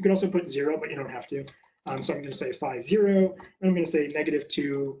 You could also put 0, but you don't have to. So I'm going to say 5, 0. And I'm going to say -2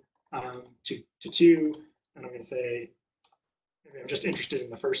 to 2. And I'm going to say, maybe I'm just interested in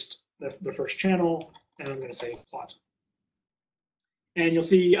the first channel. And I'm going to say plot. And you'll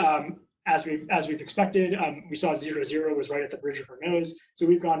see, as we've expected, we saw 0, 0 was right at the bridge of her nose. So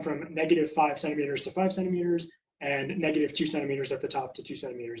we've gone from -5 centimeters to 5 centimeters and -2 centimeters at the top to 2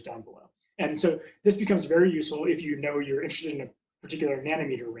 centimeters down below. And so this becomes very useful if you know you're interested in a particular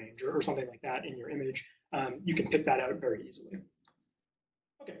nanometer range or something like that in your image. You can pick that out very easily.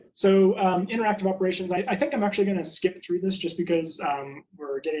 Okay, so interactive operations, I think I'm actually going to skip through this just because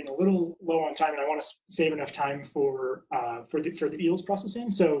we're getting a little low on time and I want to save enough time for the EELS processing.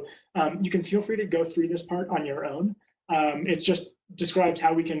 So you can feel free to go through this part on your own. It just describes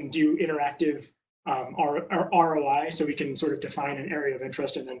how we can do interactive ROI, so we can sort of define an area of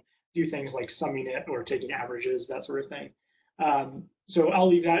interest and then do things like summing it or taking averages, that sort of thing. So I'll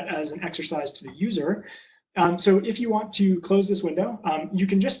leave that as an exercise to the user. So if you want to close this window, you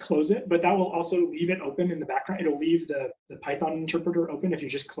can just close it, but that will also leave it open in the background. It'll leave the Python interpreter open if you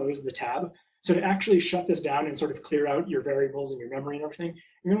just close the tab. So to actually shut this down and sort of clear out your variables and your memory and everything,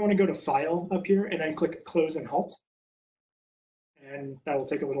 you're gonna wanna go to File up here and then click Close and Halt. And that will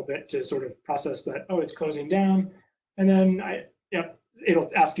take a little bit to sort of process that, oh, it's closing down. And then, it'll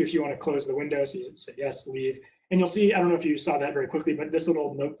ask you if you wanna close the window. So you say yes, leave. And you'll see, I don't know if you saw that very quickly, but this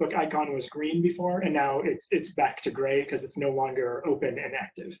little notebook icon was green before, and now it's back to gray because it's no longer open and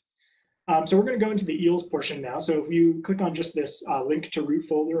active. So we're going to go into the EELS portion now. So if you click on just this link to root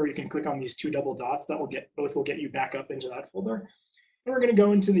folder, or you can click on these two double dots, that will get you back up into that folder. And we're going to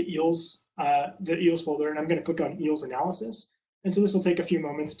go into the EELS folder, and I'm going to click on EELS analysis. And so this will take a few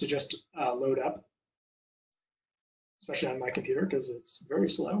moments to just load up, especially on my computer because it's very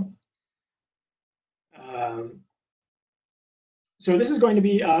slow. So this is going to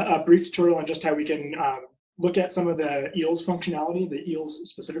be a brief tutorial on just how we can look at some of the EELS functionality, the EELS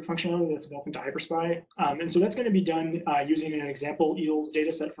specific functionality that's built into HyperSpy. And so that's going to be done using an example EELS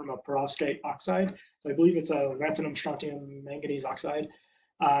data set from a perovskite oxide. So I believe it's a lanthanum strontium manganese oxide.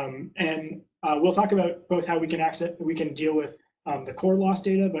 And we'll talk about both how we can deal with the core loss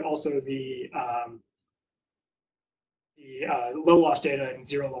data, but also the low loss data and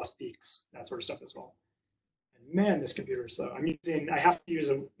zero loss peaks, that sort of stuff as well. And man, this computer is slow. I have to use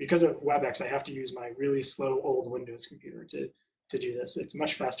because of WebEx, I have to use my really slow old Windows computer to do this. It's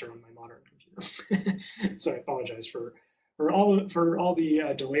much faster on my modern computer. So I apologize for all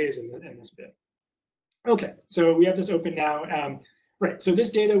the delays in this bit. Okay, so we have this open now. Right, so this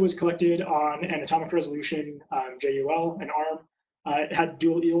data was collected on an atomic resolution JUL and ARM. It had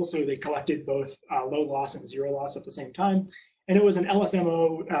dual EELS, so they collected both low loss and zero loss at the same time. And it was an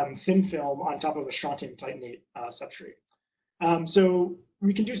LSMO thin film on top of a strontium titanate substrate. So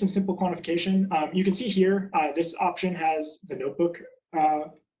we can do some simple quantification. You can see here, this option has the notebook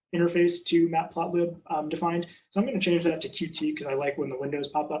interface to Matplotlib defined. So I'm going to change that to Qt because I like when the windows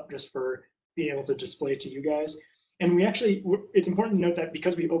pop up just for being able to display to you guys. And it's important to note that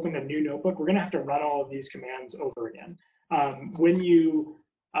because we opened a new notebook, we're going to have to run all of these commands over again. When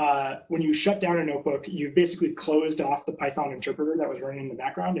you shut down a notebook, you've basically closed off the Python interpreter that was running in the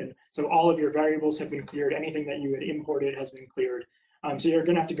background. And so all of your variables have been cleared. Anything that you had imported has been cleared. So you're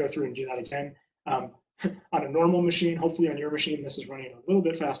going to have to go through and do that again. On a normal machine, hopefully on your machine, this is running a little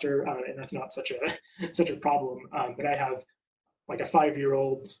bit faster, and that's not such a problem. But I have like a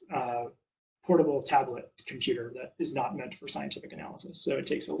 5-year-old portable tablet computer that is not meant for scientific analysis. So it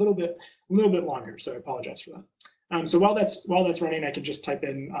takes a little bit longer. So I apologize for that. So while that's running, I can just type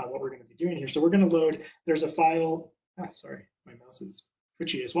in what we're going to be doing here. So we're going to load. There's a file. Sorry, my mouse is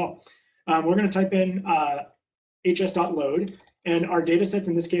twitchy as well. We're going to type in hs.load, and our data sets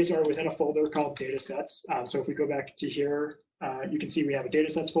in this case are within a folder called datasets. So if we go back to here, you can see we have a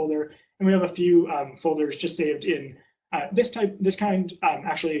datasets folder, and we have a few folders just saved in this kind.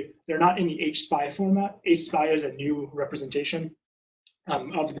 Actually, they're not in the HSpy format. HSpy is a new representation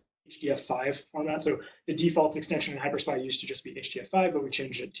of the HDF5 format. So the default extension in HyperSpy used to just be HDF5, but we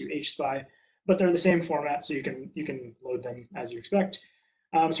changed it to HSpy. But they're the same format, so you can load them as you expect.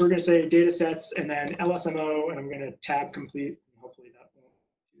 So we're going to say datasets and then LSMO, and I'm going to tab complete. Hopefully that won't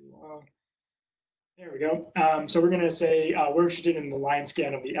be too long. There we go. So we're going to say we're interested in the line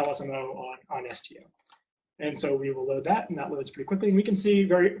scan of the LSMO on STO. And so we will load that, and that loads pretty quickly. And we can see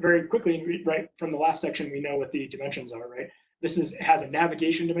very, very quickly, right from the last section, we know what the dimensions are, right? This has a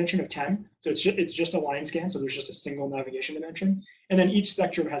navigation dimension of 10. So it's just a line scan. So there's just a single navigation dimension. And then each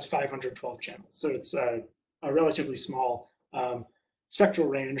spectrum has 512 channels. So it's a relatively small spectral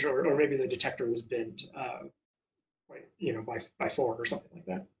range, or maybe the detector was binned by 4 or something like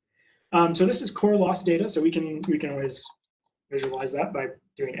that. So this is core loss data. So we can always visualize that by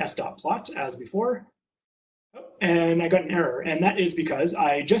doing s.plot as before. And I got an error, and that is because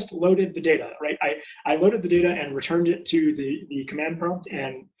I just loaded the data, right? I loaded the data and returned it to the command prompt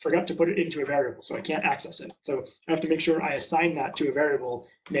and forgot to put it into a variable, so I can't access it. So I have to make sure I assign that to a variable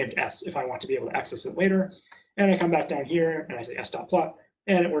named s if I want to be able to access it later. And I come back down here and I say s.plot,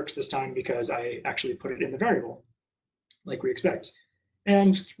 and it works this time because I actually put it in the variable, like we expect.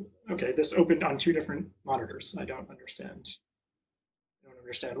 And okay, this opened on 2 different monitors. I don't understand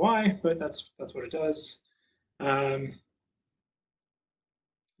why, but that's what it does. And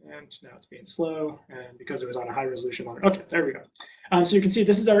now it's being slow, and because it was on a high resolution monitor. Okay, there we go. So you can see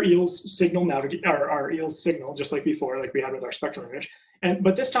this is our EELS signal our EELS signal, just like before, like we had with our spectral image.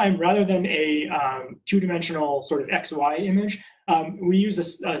 But this time, rather than a two-dimensional sort of XY image, we use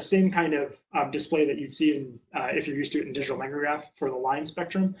a same kind of display that you'd see in, if you're used to it in digital micrograph for the line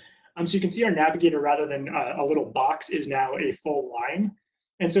spectrum. So you can see our navigator, rather than a little box, is now a full line.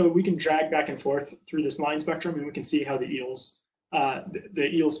 And so we can drag back and forth through this line spectrum, and we can see how the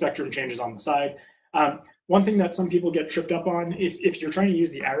EELS spectrum changes on the side. One thing that some people get tripped up on, if you're trying to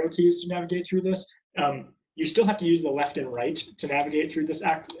use the arrow keys to navigate through this, you still have to use the left and right to navigate through this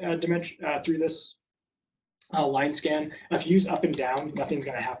line scan. If you use up and down, nothing's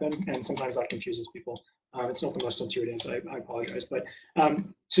going to happen, and sometimes that confuses people. It's not the most intuitive, I apologize. But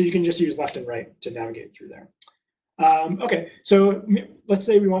so you can just use left and right to navigate through there. Okay, so let's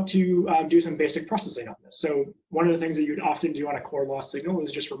say we want to do some basic processing on this. So one of the things that you'd often do on a core loss signal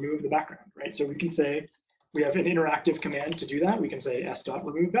is just remove the background, right? So we can say, we have an interactive command to do that. We can say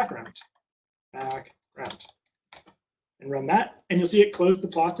s.remove background, and run that. And you'll see it closed the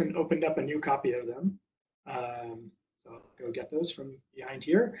plots and opened up a new copy of them. So I'll go get those from behind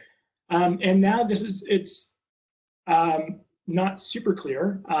here. And now it's not super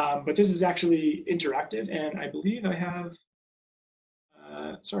clear, but this is actually interactive. And I believe I have,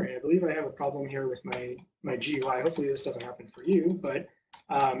 I believe I have a problem here with my GUI. Hopefully this doesn't happen for you, but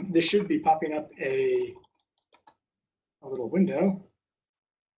this should be popping up a little window,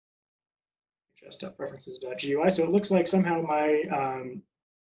 just.preferences.gui. So it looks like somehow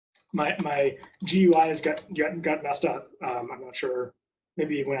my GUI has got messed up. I'm not sure.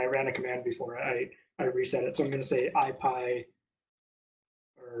 Maybe when I ran a command before, I reset it. So I'm going to say IPy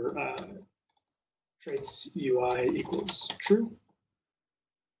or traits UI equals true.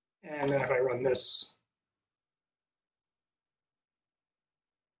 And then if I run this,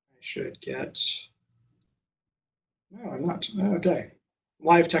 I should get. No, I'm not. Okay.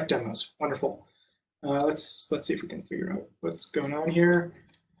 Live tech demos. Wonderful. Let's see if we can figure out what's going on here.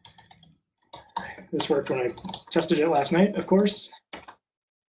 This worked when I tested it last night, of course.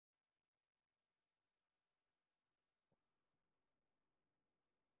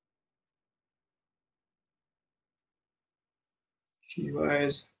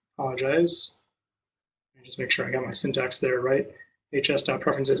 GUIs, apologize. Just make sure I got my syntax there right.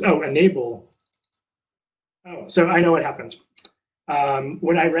 hs.preferences. Oh, enable. Oh, so I know what happened.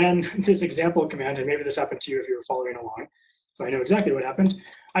 When I ran this example command, and maybe this happened to you if you were following along, so I know exactly what happened.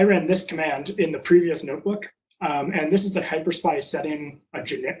 I ran this command in the previous notebook, and this is a HyperSpy setting, a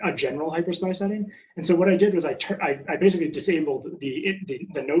general HyperSpy setting. And so what I did was I basically disabled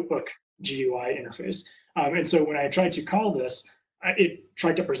the notebook GUI interface. And so when I tried to call this, it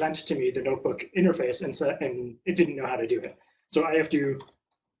tried to present to me the notebook interface, and it didn't know how to do it. So I have to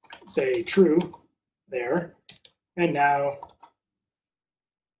say true there, and now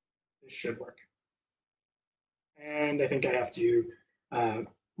this should work. And I think I have to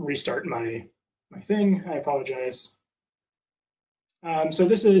restart my thing. I apologize. So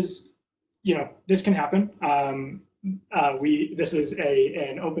this is, this can happen. This is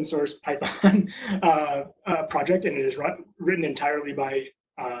an open source Python project, and it is written entirely by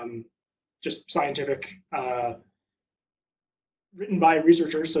just scientific, written by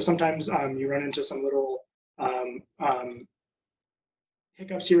researchers. So sometimes you run into some little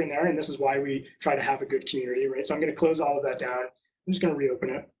hiccups here and there, and this is why we try to have a good community, right? So I'm going to close all of that down. I'm just going to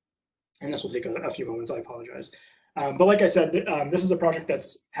reopen it, and this will take a few moments. I apologize. But like I said, this is a project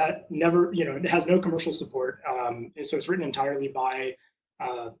that's never, it has no commercial support. So it's written entirely by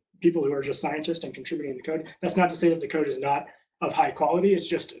people who are just scientists and contributing the code. That's not to say that the code is not of high quality. It's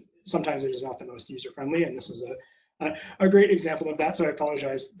just sometimes it is not the most user-friendly, and this is a great example of that. So I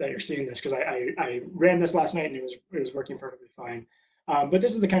apologize that you're seeing this, because I ran this last night and it was working perfectly fine. But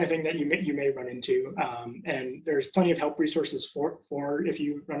this is the kind of thing that you may run into, and there's plenty of help resources for if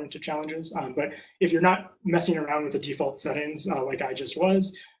you run into challenges. But if you're not messing around with the default settings like I just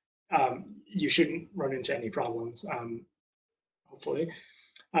was, you shouldn't run into any problems, hopefully.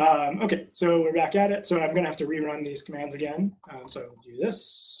 Okay, so we're back at it. So I'm going to have to rerun these commands again. So I'll do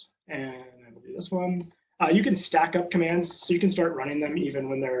this, and I will do this one. You can stack up commands, so you can start running them even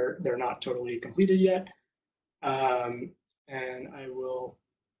when they're not totally completed yet. And I will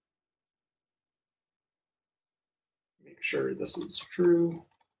make sure this is true.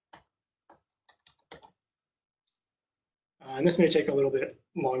 And this may take a little bit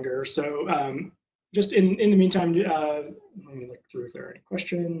longer. So just in the meantime, let me look through if there are any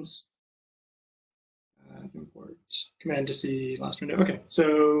questions. Import command to see last window. Okay,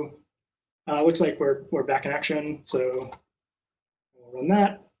 so looks like we're back in action. So we'll run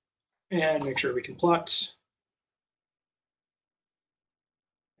that and make sure we can plot.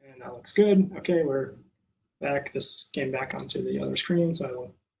 And that looks good. Okay, we're back. This came back onto the other screen, so I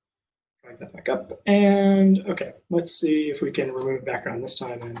will drag that back up. And okay, let's see if we can remove background this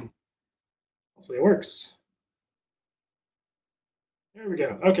time, and hopefully it works. There we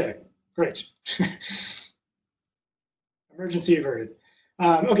go. Okay, great. Emergency averted.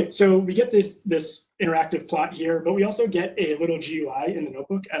 Okay, so we get this interactive plot here, but we also get a little GUI in the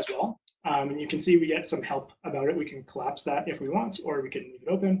notebook as well. And you can see we get some help about it. We can collapse that if we want, or we can leave it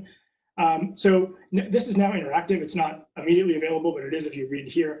open. So this is now interactive. It's not immediately available, but it is if you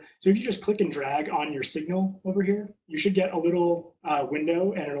read here. So if you just click and drag on your signal over here, you should get a little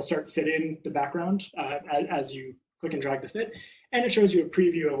window, and it'll start fitting the background as you click and drag the fit. And it shows you a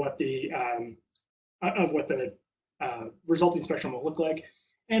preview of what the resulting spectrum will look like.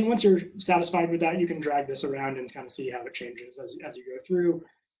 And once you're satisfied with that, you can drag this around and kind of see how it changes as you go through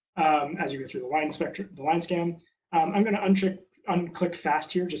the line spectrum, the line scan. I'm going to unclick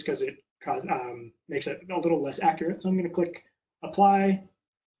fast here just because it makes it a little less accurate. So I'm going to click apply,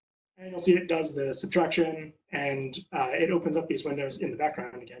 and you'll see it does the subtraction, and it opens up these windows in the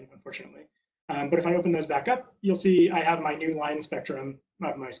background again, unfortunately. But if I open those back up, you'll see I have my new line spectrum,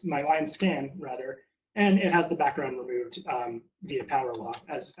 my line scan rather, and it has the background removed via power law,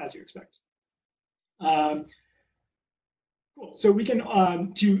 as you expect. Cool. So we can,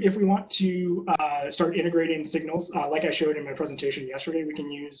 if we want to start integrating signals, like I showed in my presentation yesterday, we can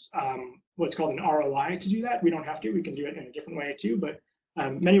use what's called an ROI to do that. We don't have to. We can do it in a different way too, but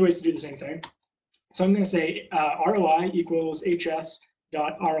many ways to do the same thing. So I'm going to say ROI equals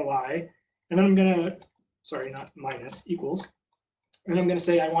HS.ROI, and then I'm going to, sorry, not minus, equals, and I'm going to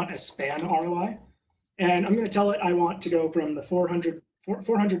say I want a span ROI. And I'm going to tell it I want to go from the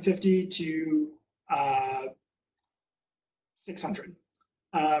 450 to 600.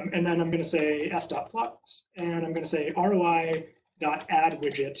 And then I'm going to say s.plot, and I'm going to say ROI.add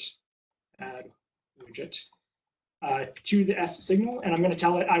widget to the S signal, and I'm going to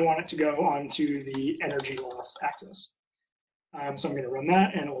tell it I want it to go onto the energy loss axis. So I'm going to run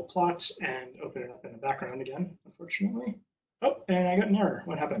that, and it will plot and open it up in the background again, unfortunately. Oh, and I got an error.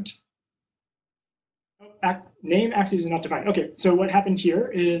 What happened? Name axes is not defined. Okay, so what happened here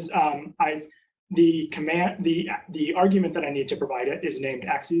is the argument that I need to provide it is named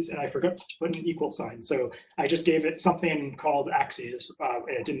axes, and I forgot to put an equal sign. So I just gave it something called axes, and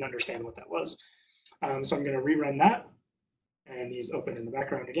it didn't understand what that was. So I'm going to rerun that, and these open in the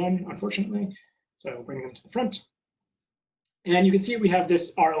background again, unfortunately. So bring them to the front. And you can see we have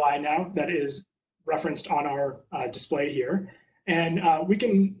this ROI now that is referenced on our display here. And we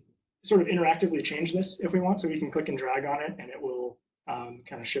can sort of interactively change this if we want. So we can click and drag on it, and it will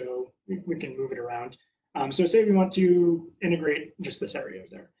kind of show, we can move it around. So say we want to integrate just this area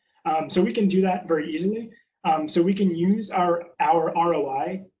there. So we can do that very easily. So we can use our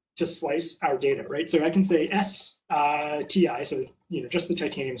ROI to slice our data, right? So I can say STI, so just the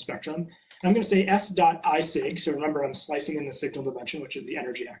titanium spectrum. And I'm going to say S.isig. So remember, I'm slicing in the signal dimension, which is the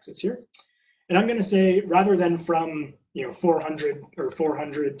energy axis here. And I'm going to say, rather than from 400 or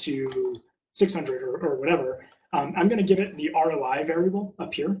 400 to 600 or whatever, I'm going to give it the ROI variable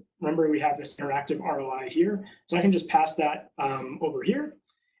up here. Remember, we have this interactive ROI here. So I can just pass that over here.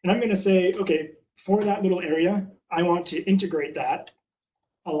 And I'm going to say, okay, for that little area, I want to integrate that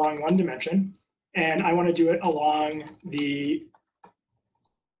along one dimension. And I want to do it along the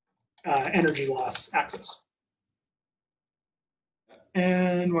energy loss axis.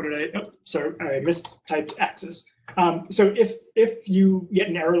 And what did I, oh, sorry, I mistyped axis. So if you get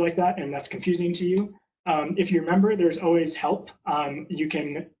an error like that and that's confusing to you, if you remember, there's always help. You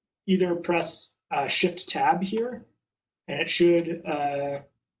can either press Shift Tab here, and it should, sorry,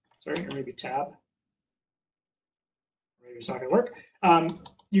 or maybe Tab. Maybe it's not going to work.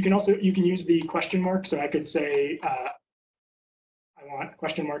 You can use the question mark. So I could say I want a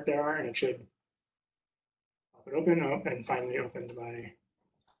question mark there, and it should pop it open. Oh, and finally opened my.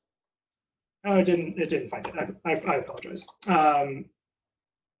 Oh, it didn't find it. I apologize.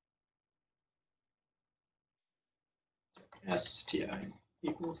 STI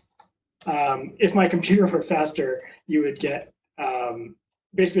equals. If my computer were faster, you would get,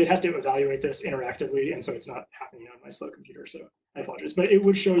 basically it has to evaluate this interactively, and so it's not happening on my slow computer, so I apologize. But it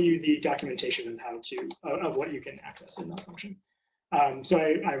would show you the documentation of how to, of what you can access in that function. So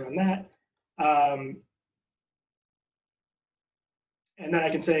I run that. And then I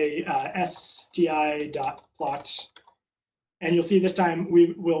can say sti.plot, and you'll see this time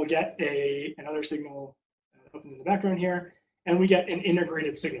we will get another signal that opens in the background here, and we get an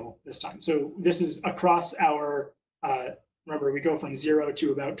integrated signal this time. So this is across our, remember, we go from 0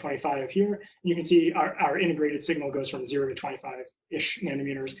 to about 25 here. And you can see our integrated signal goes from 0 to 25-ish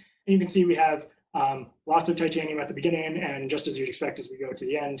nanometers. And you can see we have Lots of titanium at the beginning, and just as you'd expect as we go to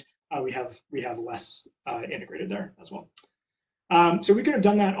the end, we have less integrated there as well. So we could have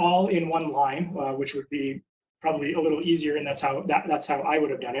done that all in one line, which would be probably a little easier, and that's how I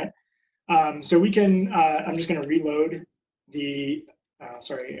would have done it. So we can. I'm just going to reload the.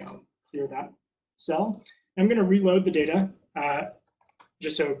 Sorry, clear that cell. I'm going to reload the data,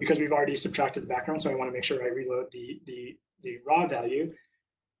 just so because we've already subtracted the background, so I want to make sure I reload the raw value.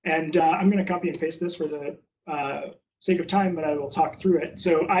 And I'm going to copy and paste this for the sake of time, but I will talk through it.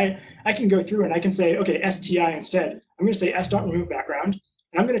 So I can go through and I can say, okay, STI instead. I'm going to say s.remove background,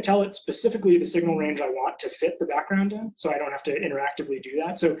 and I'm going to tell it specifically the signal range I want to fit the background in, so I don't have to interactively do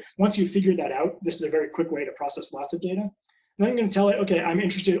that. So once you figure that out, this is a very quick way to process lots of data. And then I'm going to tell it, okay, I'm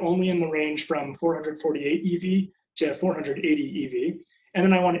interested only in the range from 448 EV to 480 EV, and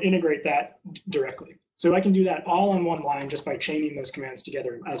then I want to integrate that directly. So I can do that all on one line just by chaining those commands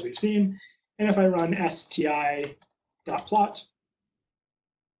together, as we've seen. And if I run sti.plot,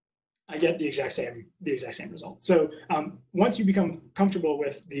 I get the exact same result. So once you become comfortable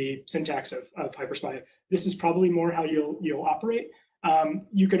with the syntax of HyperSpy, this is probably more how you'll operate.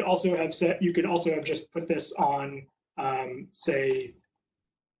 You could also have just put this on say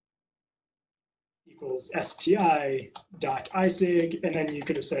equals sti.isig, and then you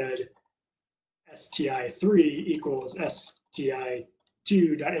could have said sti3 equals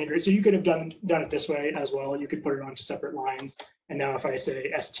sti2.integrate. So you could have done it this way as well. You could put it onto separate lines. And now if I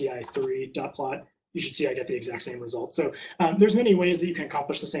say sti3.plot, you should see I get the exact same result. So there's many ways that you can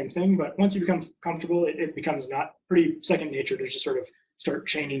accomplish the same thing, but once you become comfortable, it becomes not pretty second nature to just sort of start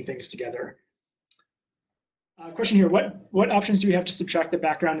chaining things together. Question here, what options do we have to subtract the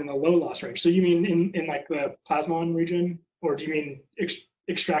background in the low loss range? So you mean in like the plasmon region, or do you mean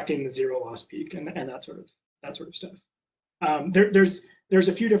extracting the zero loss peak and that sort of stuff? There's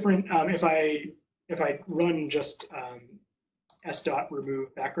a few different, if I run just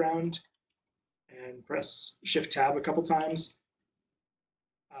s.remove background and press Shift Tab a couple times,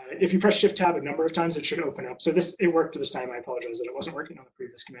 if you press Shift Tab a number of times, it should open up. So it worked this time. I apologize that it wasn't working on the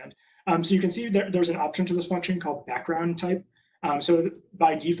previous command. So you can see there's an option to this function called background type. So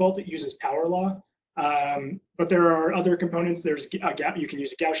by default, it uses power law. But there are other components. There's a gap. You can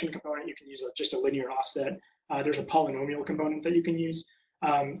use a Gaussian component. You can use just a linear offset. There's a polynomial component that you can use.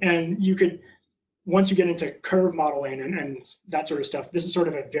 And you could, once you get into curve modeling and that sort of stuff, this is sort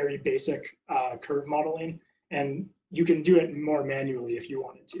of a very basic curve modeling. And you can do it more manually if you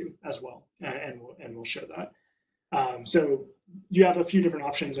wanted to as well. And we'll show that. So you have a few different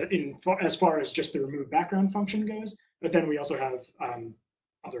options as far as just the remove background function goes. But then we also have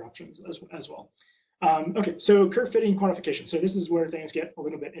other options as well. Okay, so curve fitting quantification. So this is where things get a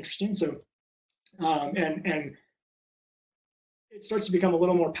little bit interesting. So, and it starts to become a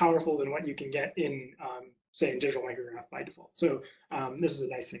little more powerful than what you can get in, say, in digital micrograph by default. So this is a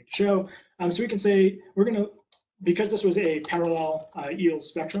nice thing to show. So we can say because this was a parallel EELS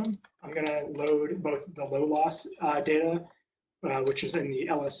spectrum, I'm gonna load both the low loss data, which is in the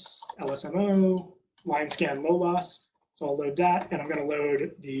LSMO, line scan low loss. So I'll load that, and I'm going to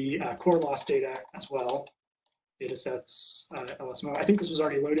load the core loss data as well. Data sets, LSMO. I think this was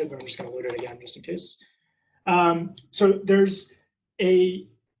already loaded, but I'm just going to load it again just in case. So there's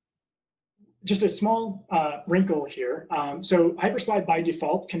just a small wrinkle here. So HyperSpy by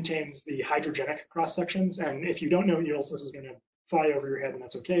default contains the hydrogenic cross sections, and if you don't know EELS, this is going to fly over your head, and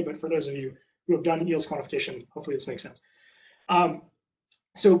that's okay. But for those of you who have done EELS quantification, hopefully this makes sense.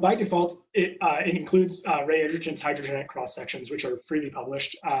 So by default, it includes Ray Edgerton's hydrogenic cross sections, which are freely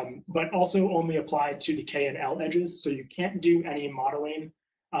published, but also only applied to the K and L edges. So you can't do any modeling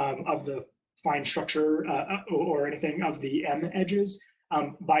of the fine structure or anything of the M edges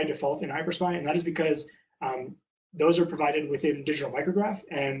by default in HyperSpy, and that is because those are provided within digital micrograph,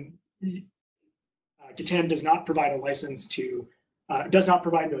 and GTAN does not provide a license to, does not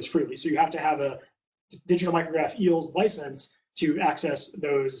provide those freely. So you have to have a digital micrograph EELS license to access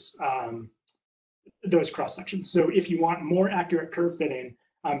those cross sections. So if you want more accurate curve fitting,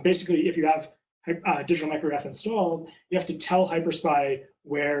 basically if you have digital micrograph installed, you have to tell HyperSpy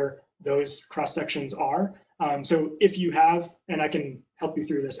where those cross sections are. So if you have, and I can help you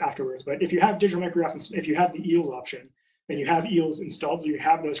through this afterwards, but if you have digital micrograph, if you have the EELS option, then you have EELS installed, so you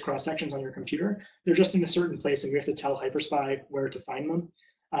have those cross sections on your computer. They're just in a certain place, and we have to tell HyperSpy where to find them.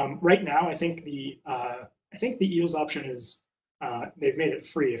 Right now, I think the EELS option is they've made it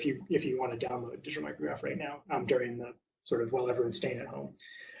free if you want to download digital micrograph right now during the sort of while everyone's staying at home.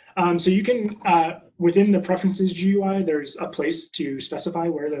 So you can within the preferences GUI, there's a place to specify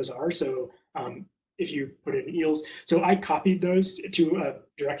where those are. So if you put it in EELS. So I copied those to a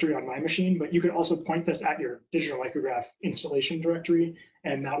directory on my machine, but you could also point this at your digital micrograph installation directory,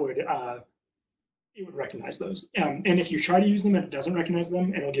 and that would it would recognize those. And if you try to use them and it doesn't recognize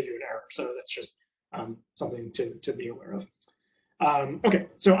them, it'll give you an error. So that's just something to be aware of. Okay,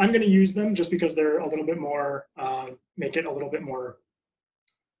 so I'm going to use them just because they're a little bit more, make it a little bit more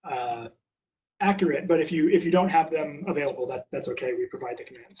accurate. But if you don't have them available, that's okay. We provide the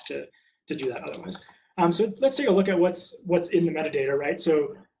commands to do that otherwise. So let's take a look at what's in the metadata, right?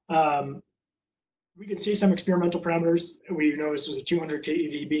 So we can see some experimental parameters. We know this was a 200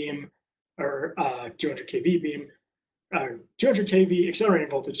 keV beam, or 200 kV beam, 200 kV accelerating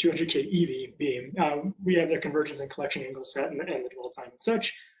voltage, 200 keV beam. We have the convergence and collection angle set and the dwell time and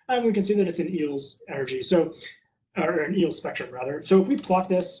such. And we can see that it's an EELS energy, so, or an EELS spectrum rather. So if we plot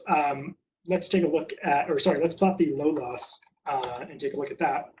this, let's take a look at, or sorry, let's plot the low loss and take a look at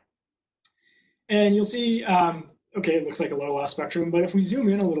that. And you'll see, okay, it looks like a low loss spectrum, but if we zoom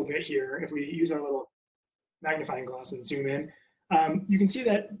in a little bit here, if we use our little magnifying glass and zoom in, you can see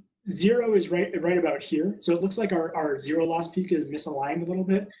that 0 is right about here. So it looks like our zero loss peak is misaligned a little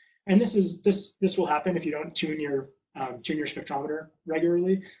bit. And this will happen if you don't tune your spectrometer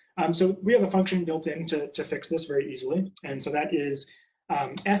regularly. So we have a function built in to fix this very easily. And so that is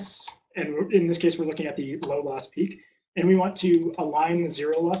S, and in this case, we're looking at the low loss peak. And we want to align the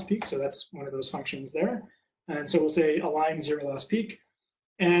zero loss peak. So that's one of those functions there. And so we'll say align zero loss peak.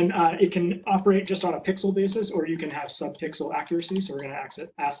 And it can operate just on a pixel basis, or you can have sub-pixel accuracy. So we're going to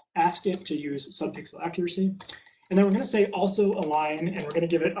ask it to use sub-pixel accuracy. And then we're going to say also align, and we're going to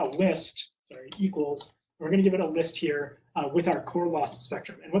give it a list, sorry, equals. We're going to give it a list here with our core loss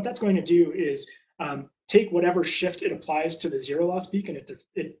spectrum. And what that's going to do is take whatever shift it applies to the zero loss peak, and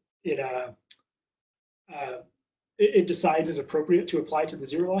it decides is appropriate to apply to the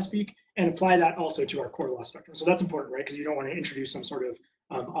zero loss peak, and apply that also to our core loss spectrum. So that's important, right? Because you don't want to introduce some sort of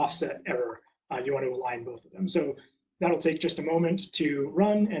offset error. You want to align both of them. So that'll take just a moment to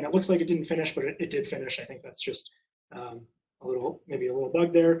run, and it looks like it didn't finish, but it did finish. I think that's just maybe a little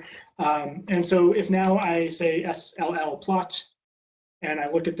bug there. And so if now I say SLL plot, and I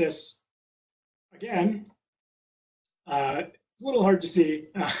look at this again, it's a little hard to see,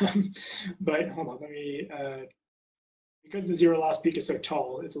 but hold on, let me, because the zero loss peak is so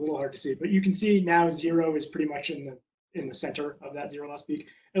tall, it's a little hard to see, but you can see now 0 is pretty much in the center of that zero loss peak.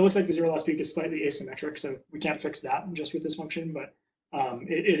 It looks like the zero loss peak is slightly asymmetric, so we can't fix that just with this function, but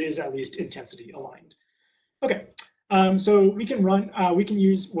it is at least intensity aligned. Okay, so we can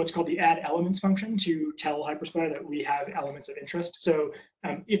use what's called the add elements function to tell HyperSpy that we have elements of interest. So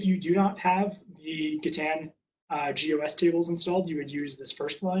if you do not have the Gatan GOS tables installed, you would use this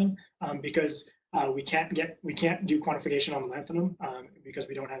first line because we can't do quantification on the lanthanum because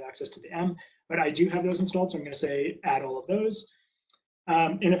we don't have access to the M, but I do have those installed, so I'm going to say add all of those.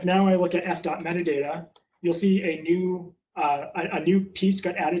 And if now I look at s.metadata, you'll see a new piece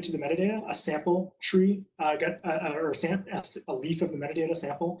got added to the metadata, a sample tree got a leaf of the metadata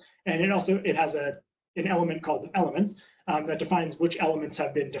sample, and it has an element called elements that defines which elements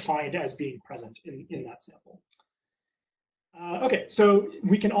have been defined as being present in that sample. Okay, so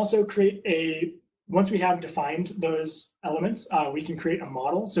we can also create once we have defined those elements, we can create a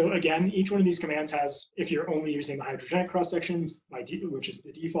model. So again, each one of these commands has, if you're only using the hydrogenic cross sections, which is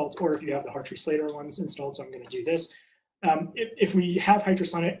the default, or if you have the Hartree-Slater ones installed, so I'm going to do this. If we have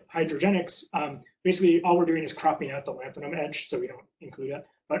hydrogenics, basically all we're doing is cropping out the lanthanum edge, so we don't include it,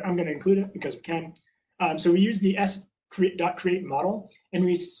 but I'm going to include it because we can. So we use the s.create model, and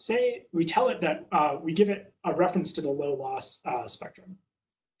we tell it that we give it a reference to the low loss spectrum.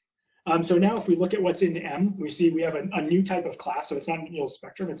 So now if we look at what's in M, we see we have a new type of class. So it's not an EELS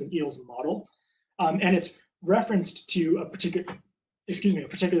spectrum, it's an EELS model. And it's referenced to a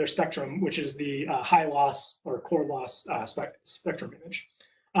particular spectrum, which is the high loss or core loss spectrum image.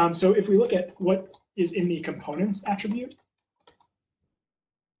 So if we look at what is in the components attribute,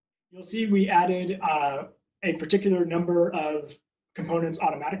 you'll see we added a particular number of components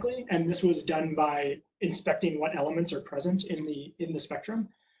automatically. And this was done by inspecting what elements are present in the spectrum.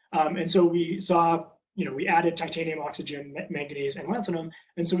 And so we saw, we added titanium, oxygen, manganese, and lanthanum.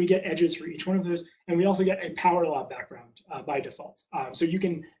 And so we get edges for each one of those. And we also get a power law background by default. So you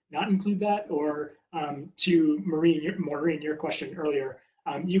can not include that, or to Maureen, your question earlier,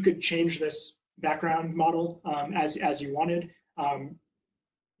 you could change this background model as you wanted.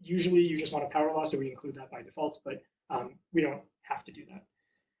 Usually you just want a power law, so we include that by default, but we don't have to do that.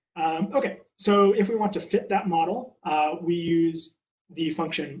 Okay, so if we want to fit that model, we use the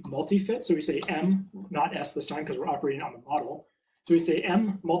function multifit. So we say M, not S this time because we're operating on the model. So we say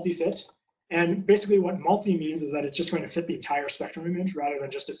M multifit, And basically what multi means is that it's just going to fit the entire spectrum image rather than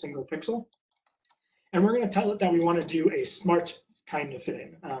just a single pixel. And we're going to tell it that we want to do a smart kind of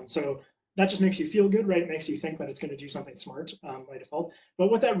fitting. So that just makes you feel good, right? It makes you think that it's going to do something smart by default. But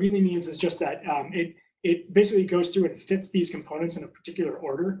what that really means is just that it basically goes through and fits these components in a particular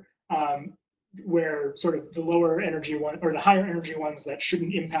order, where sort of the lower energy one or the higher energy ones that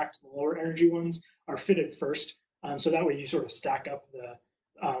shouldn't impact the lower energy ones are fitted first. So that way you sort of stack up the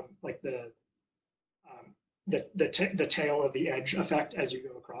tail of the edge effect as you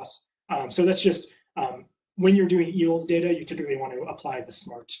go across. So that's just when you're doing EELS data, you typically want to apply the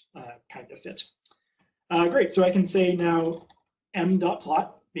smart kind of fit. Great, so I can say now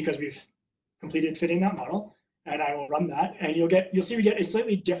m.plot because we've completed fitting that model, and I will run that, and you'll see we get a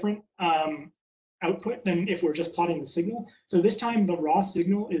slightly different output than if we're just plotting the signal. So this time the raw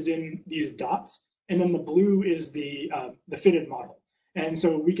signal is in these dots, and then the blue is the fitted model. And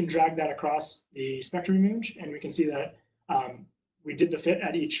so we can drag that across the spectrum image, and we can see that we did the fit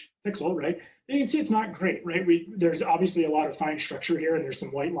at each pixel, right? And you can see it's not great, right? There's obviously a lot of fine structure here, and there's some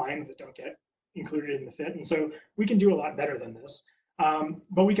white lines that don't get included in the fit. And so we can do a lot better than this.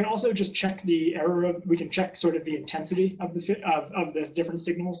 But we can also just check the error of, we can check sort of the intensity of the fit of the different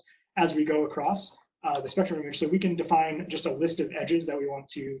signals as we go across the spectrum image. So we can define just a list of edges that we want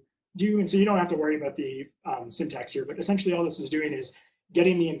to do. And so you don't have to worry about the syntax here, but essentially all this is doing is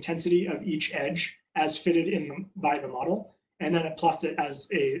getting the intensity of each edge as fitted in by the model, and then it plots it as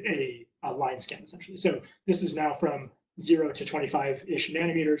a line scan essentially. So this is now from 0 to 25-ish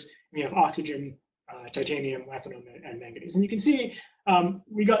nanometers. We have oxygen, titanium, lanthanum, and manganese. And you can see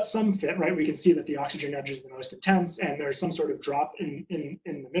we got some fit, right? We can see that the oxygen edge is the most intense, and there's some sort of drop in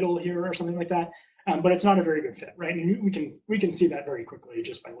the middle here or something like that. But it's not a very good fit, right? And we can see that very quickly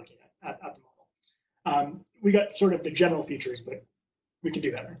just by looking at the model. We got sort of the general features, but we can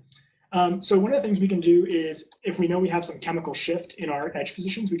do better. So one of the things we can do is, if we know we have some chemical shift in our edge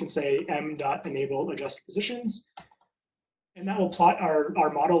positions, we can say m.enable adjust positions, and that will plot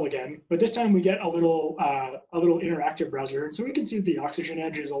our model again. But this time we get a little interactive browser, and so we can see that the oxygen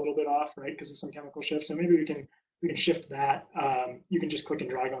edge is a little bit off, right, because of some chemical shift. So maybe we can shift that. You can just click and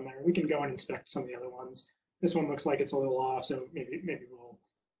drag on there. We can go and inspect some of the other ones. This one looks like it's a little off, so maybe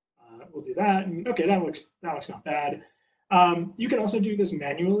we'll do that. And okay, that looks not bad. You can also do this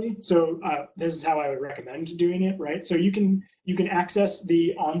manually. So this is how I would recommend doing it, right? So you can access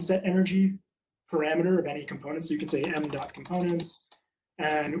the onset energy parameter of any component. So you can say m.components,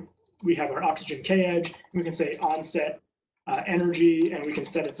 and we have our oxygen K edge. We can say onset energy, and we can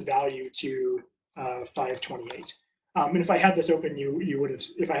set its value to 528. And if I had this open, you would have,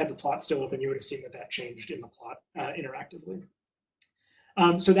 if I had the plot still open, you would have seen that changed in the plot interactively.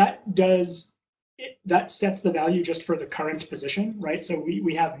 So that sets the value just for the current position, right? So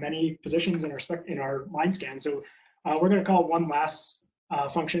we have many positions in our line scan. So we're going to call one last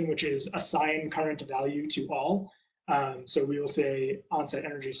function, which is assign current value to all. So we will say onset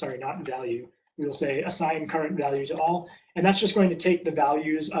energy, sorry, not value. We will say assign current value to all. And that's just going to take the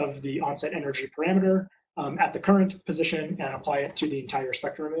values of the onset energy parameter at the current position and apply it to the entire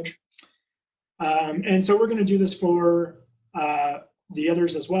spectrum image. And so we're going to do this for the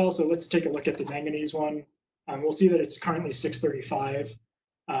others as well. So let's take a look at the manganese one. We'll see that it's currently 635.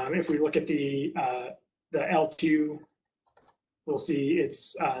 If we look at the L2, we'll see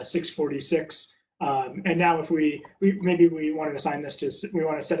it's 646. And now if maybe we want to assign this to, we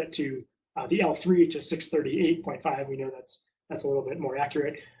want to set it to the L3 to 638.5. We know that's a little bit more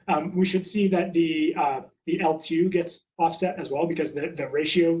accurate. We should see that the L2 gets offset as well, because the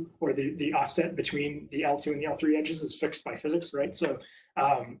ratio or the offset between the L2 and the L3 edges is fixed by physics, right? So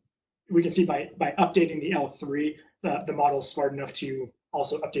we can see by updating the L3, the model is smart enough to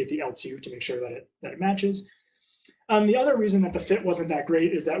also update the L2 to make sure that it matches. The other reason that the fit wasn't that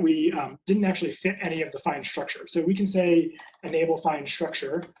great is that we didn't actually fit any of the fine structure. So we can say enable fine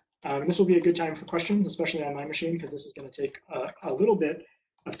structure. This will be a good time for questions, especially on my machine, because this is going to take a little bit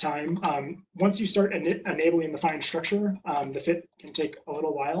of time. Once you start enabling the fine structure, the fit can take a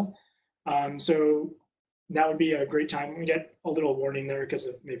little while. So that would be a great time. We get a little warning there because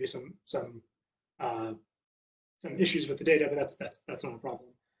of maybe some issues with the data, but that's not a problem.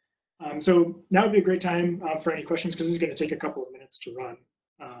 So now would be a great time for any questions, because this is going to take a couple of minutes to run.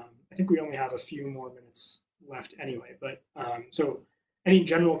 I think we only have a few more minutes left anyway, but so any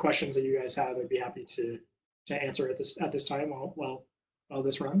general questions that you guys have, I'd be happy to answer at this time while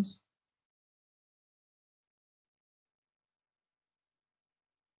this runs.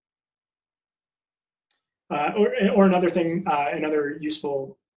 Or another thing, another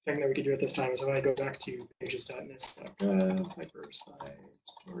useful thing that we could do at this time is if I go back to pages.nist.gov, HyperSpy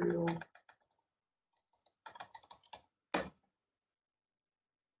tutorial,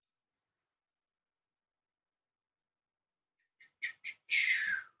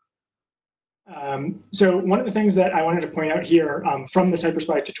 So one of the things that I wanted to point out here from this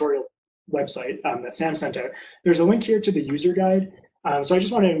HyperSpy tutorial website that Sam sent out, there's a link here to the user guide. So I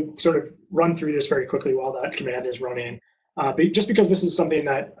just want to sort of run through this very quickly while that command is running. Just because this is something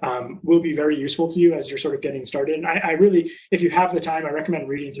that will be very useful to you as you're sort of getting started. And I really, if you have the time, I recommend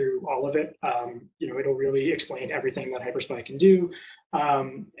reading through all of it. It'll really explain everything that HyperSpy can do.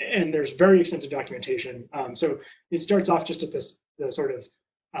 And there's very extensive documentation. So it starts off just at the sort of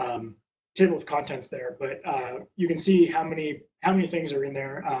table of contents there, but you can see how many things are in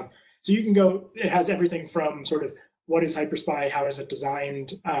there. So you can go, it has everything from sort of what is HyperSpy, how is it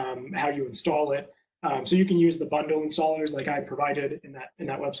designed, how you install it. So you can use the bundle installers like I provided in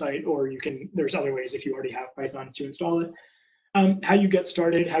that website, or you can, there's other ways if you already have Python to install it. How you get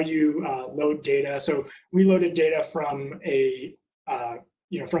started, how you load data. So we loaded data from a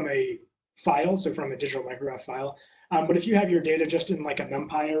file, so from a digital micrograph file. But if you have your data just in like a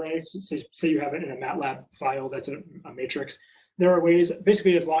NumPy array, so say you have it in a MATLAB file that's a matrix, there are ways,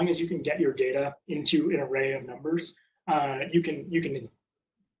 basically as long as you can get your data into an array of numbers, you can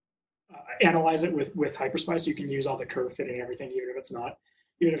analyze it with HyperSpy, so you can use all the curve fitting and everything, even if it's not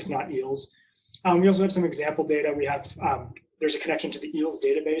EELS. We also have some example data. We have there's a connection to the EELS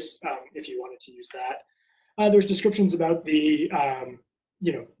database if you wanted to use that. There's descriptions about the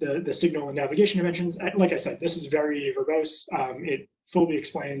the signal and navigation dimensions. Like I said, this is very verbose. It fully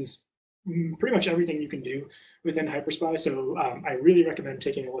explains pretty much everything you can do within HyperSpy. So I really recommend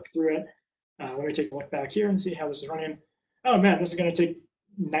taking a look through it. Let me take a look back here and see how this is running. Oh man, this is going to take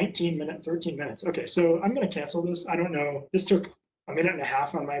 13 minutes. Okay, so I'm going to cancel this. I don't know. This took a minute and a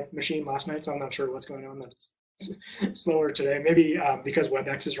half on my machine last night, so I'm not sure what's going on. That's slower today. Maybe because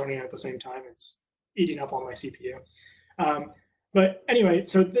WebEx is running at the same time, it's eating up all my CPU. But anyway,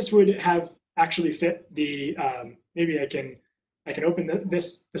 so this would have actually fit the. Maybe I can open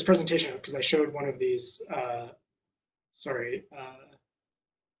this presentation up because I showed one of these. Sorry. I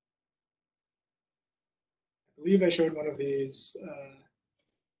believe I showed one of these.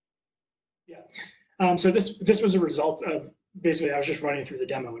 Yeah. So this was a result of basically I was just running through the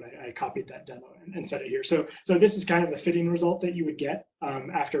demo and I copied that demo and set it here. So this is kind of the fitting result that you would get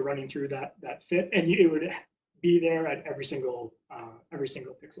after running through that fit, and it would be there at every single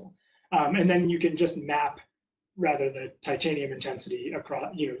pixel. And then you can just map rather the titanium intensity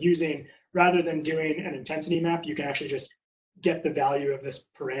across, using, rather than doing an intensity map, you can actually just get the value of this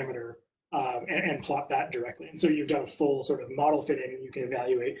parameter and plot that directly. And so you've done a full sort of model fitting, and you can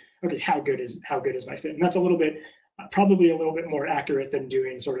evaluate, okay, how good is my fit? And that's a little bit, probably a little bit more accurate than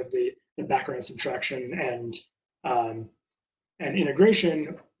doing sort of the background subtraction and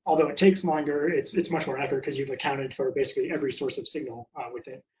integration. Although it takes longer, it's much more accurate because you've accounted for basically every source of signal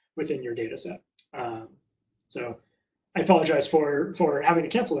within your data set. So I apologize for having to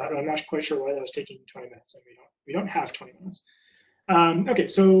cancel that. I'm not quite sure why that was taking 20 minutes, and we don't have 20 minutes. Okay,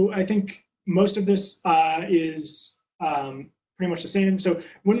 so I think most of this is pretty much the same. So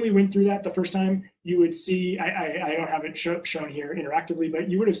when we went through that the first time, you would see, I don't have it shown here interactively, but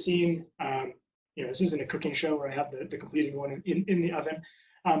you would have seen, this isn't a cooking show where I have the completed one in the oven,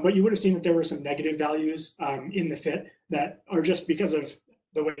 but you would have seen that there were some negative values in the fit that are just because of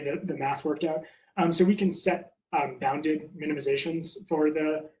the way that the math worked out. So we can set bounded minimizations for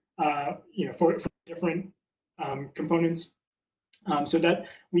the, for different components. So that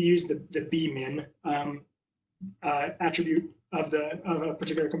we use the b-min attribute of a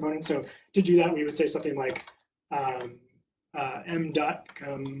particular component. So to do that, we would say something like m dot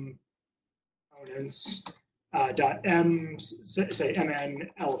components dot m, say mn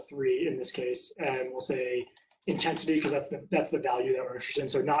L3 in this case, and we'll say intensity because that's the value that we're interested in.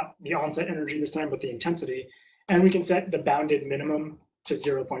 So not the onset energy this time, but the intensity. And we can set the bounded minimum to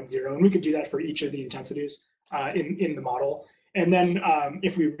 0.0, and we could do that for each of the intensities in the model. And then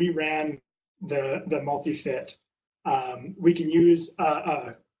if we reran the multi-fit, we can use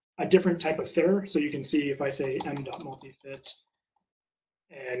a different type of fitter. So you can see if I say m.multifit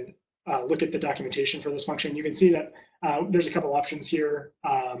and look at the documentation for this function, you can see that there's a couple options here.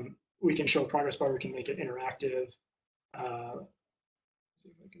 We can show progress bar, we can make it interactive. Let's see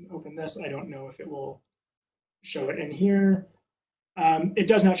if I can open this. I don't know if it will show it in here. It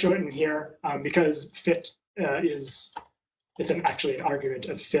does not show it in here because fit it's actually an argument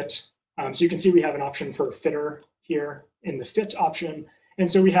of fit. So you can see we have an option for fitter here in the fit option. And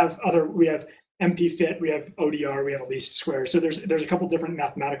so we have MP fit, we have ODR, we have a least square. So there's a couple different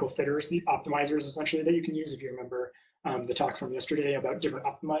mathematical fitters, the optimizers essentially that you can use if you remember the talk from yesterday about different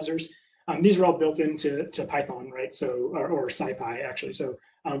optimizers. These are all built into Python, right? So or SciPy actually. So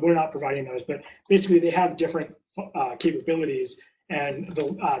we're not providing those, but basically they have different capabilities. And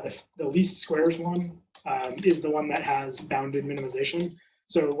the least squares one is the one that has bounded minimization.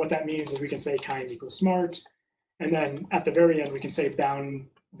 So what that means is we can say kind equals smart, and then at the very end we can say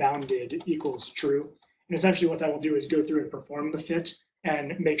bounded equals true. And essentially what that will do is go through and perform the fit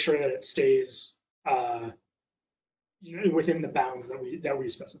and make sure that it stays within the bounds that we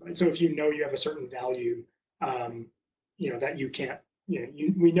specified. So if you know you have a certain value, that you can't,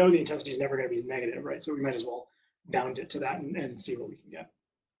 we know the intensity is never going to be negative, right? So we might as well bound it to that and see what we can get.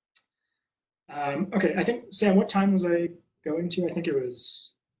 Okay, I think, Sam, what time was I going to? I think it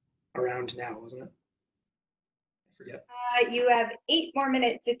was around now, wasn't it? I forget. You have 8 more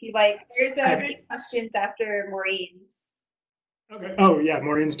minutes if you like. There's a few questions after Maureen's. Okay. Oh yeah,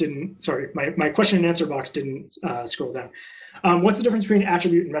 Maureen's didn't, sorry, my question and answer box didn't scroll down. What's the difference between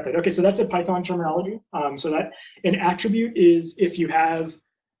attribute and method? Okay, so that's a Python terminology. So that an attribute is if you have,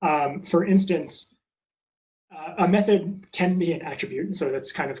 for instance, a method can be an attribute, so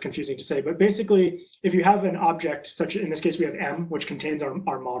that's kind of confusing to say, but basically, if you have an object, such in this case we have M, which contains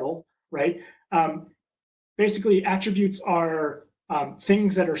our model, right? Basically, attributes are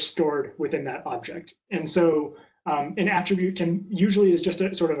things that are stored within that object. And so an attribute usually is just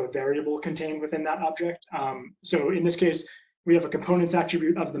a sort of a variable contained within that object. So in this case, we have a components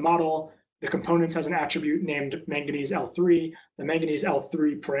attribute of the model. The components has an attribute named manganese L3. The manganese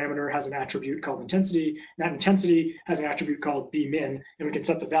L3 parameter has an attribute called intensity. That intensity has an attribute called B min, and we can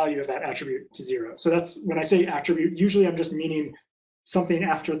set the value of that attribute to 0. So that's, when I say attribute, usually I'm just meaning something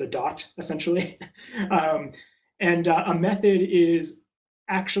after the dot, essentially. And a method is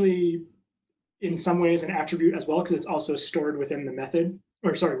actually, in some ways, an attribute as well, because it's also stored within the method,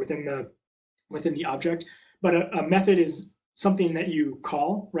 or sorry, within the object. But a method is something that you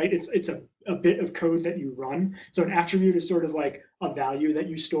call, right? It's a bit of code that you run. So an attribute is sort of like a value that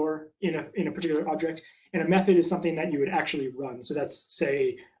you store in a particular object, and a method is something that you would actually run. So that's,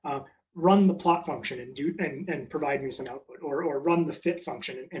 say, run the plot function and provide me some output, or run the fit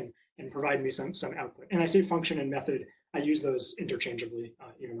function and provide me some output. And I say function and method, I use those interchangeably,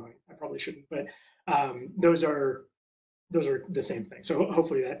 even though I probably shouldn't. But those are the same thing. So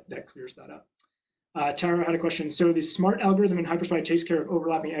hopefully that clears that up. Tara had a question. So the smart algorithm in HyperSpy takes care of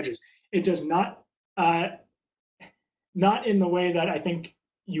overlapping edges. It does not, not in the way that I think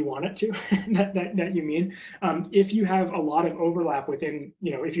you want it to, that you mean. If you have a lot of overlap within,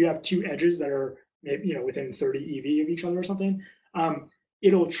 if you have 2 edges that are maybe, within 30 EV of each other or something,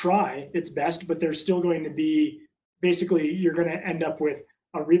 it'll try its best, but there's still going to be, basically, you're going to end up with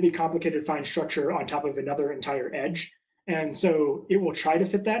a really complicated fine structure on top of another entire edge. And so it will try to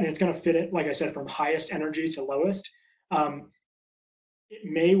fit that, and it's going to fit it, like I said, from highest energy to lowest. It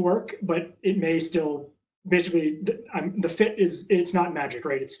may work, but it may still, basically, the fit it's not magic,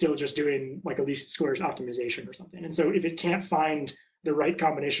 right? It's still just doing like a least squares optimization or something. And so if it can't find the right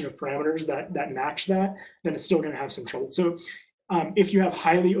combination of parameters that match that, then it's still going to have some trouble. So if you have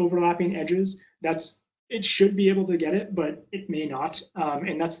highly overlapping edges, it should be able to get it, but it may not.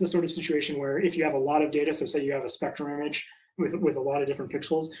 And that's the sort of situation where if you have a lot of data, so say you have a spectrum image with a lot of different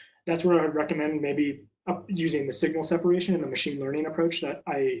pixels, that's where I would recommend maybe using the signal separation and the machine learning approach that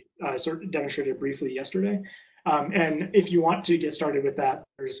I sort of demonstrated briefly yesterday. And if you want to get started with that,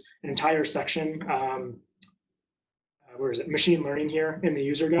 there's an entire section, where is it? Machine learning here in the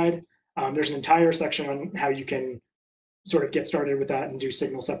user guide. There's an entire section on how you can sort of get started with that and do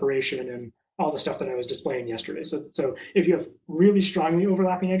signal separation and all the stuff that I was displaying yesterday. So if you have really strongly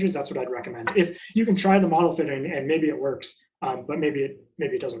overlapping edges, that's what I'd recommend. If you can try the model fit and maybe it works, but maybe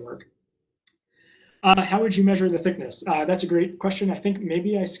it doesn't work. How would you measure the thickness? That's a great question. I think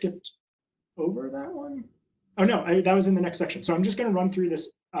maybe I skipped over that one. Oh no, that was in the next section. So I'm just going to run through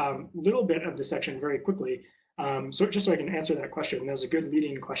this little bit of the section very quickly, so just so I can answer that question. That was a good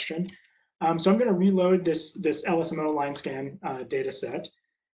leading question. So I'm going to reload this LSMO line scan data set.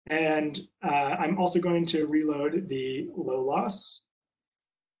 And I'm also going to reload the low loss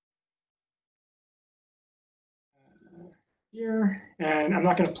here. And I'm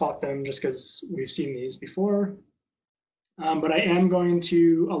not going to plot them just because we've seen these before. But I am going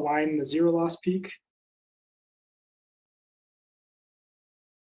to align the zero loss peak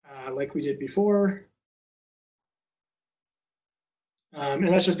like we did before. And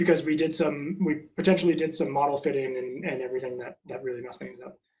that's just because we potentially did some model fitting and everything that really messed things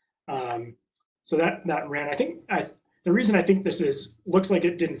up. So that ran. The reason I think this looks like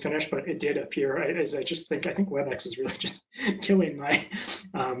it didn't finish, but it did appear, is I think WebEx is really just killing my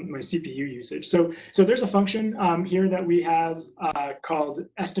my CPU usage. So there's a function here that we have called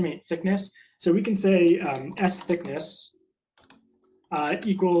estimate thickness. So we can say S thickness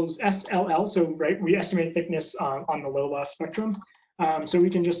equals SLL. So right, we estimate thickness on the low loss spectrum. So we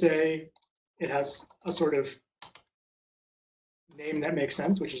can just say it has a sort of name that makes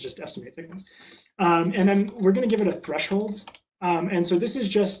sense, which is just estimate thickness. And then we're going to give it a threshold. And so this is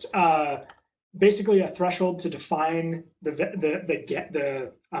just basically a threshold to define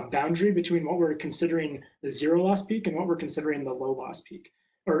the boundary between what we're considering the zero loss peak and what we're considering the low loss peak,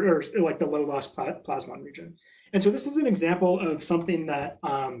 or like the low loss plasmon region. And so this is an example of something that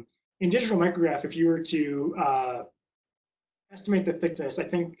in digital micrograph, if you were to estimate the thickness, I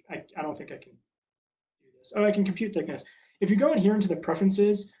don't think I can do this. Oh, I can compute thickness. If you go in here into the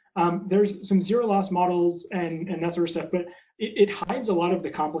preferences, there's some zero loss models and that sort of stuff, but it hides a lot of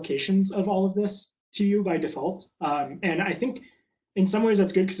the complications of all of this to you by default. And I think in some ways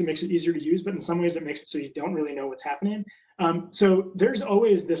that's good because it makes it easier to use, but in some ways it makes it so you don't really know what's happening. So there's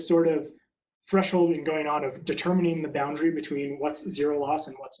always this sort of thresholding going on of determining the boundary between what's zero loss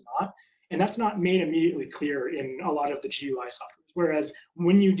and what's not. And that's not made immediately clear in a lot of the GUI software. Whereas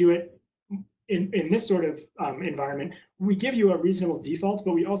when you do it in this sort of environment, we give you a reasonable default,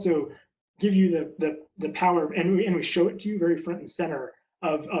 but we also give you the power, and we show it to you very front and center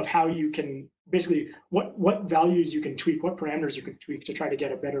of how you can basically what values you can tweak, what parameters you can tweak to try to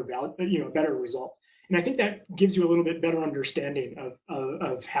get a better value, better result. And I think that gives you a little bit better understanding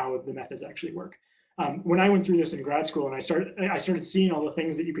of how the methods actually work. When I went through this in grad school and I started seeing all the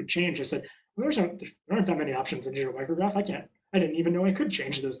things that you could change, I said, well, there aren't that many options in digital micrograph. I didn't even know I could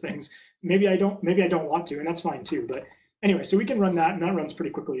change those things. Maybe I don't want to, and that's fine too. But anyway, so we can run that, and that runs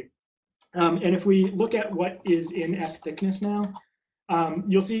pretty quickly. And if we look at what is in S thickness now,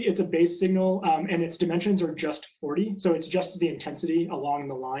 you'll see it's a base signal, and its dimensions are just 40. So it's just the intensity along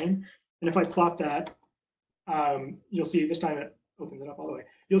the line. And if I plot that, you'll see this time it opens it up all the way.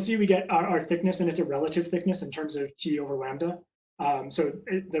 You'll see we get our thickness, and it's a relative thickness in terms of T over lambda. So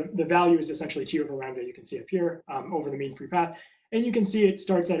the value is essentially T over lambda. You can see up here over the mean free path. And you can see it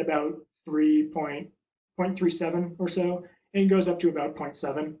starts at about 3.37 or so, and goes up to about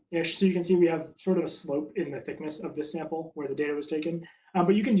 0.7-ish. So you can see we have sort of a slope in the thickness of this sample where the data was taken.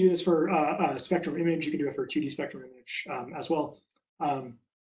 But you can do this for a spectrum image. You can do it for a 2D spectrum image as well. And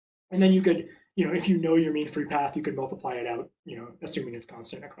then you could, if you know your mean free path, you could multiply it out, assuming it's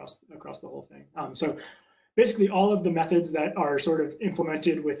constant across the whole thing. So basically all of the methods that are sort of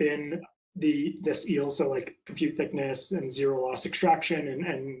implemented within this EELS, so like compute thickness and zero loss extraction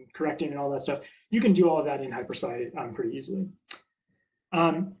and correcting and all that stuff, you can do all of that in HyperSpy pretty easily.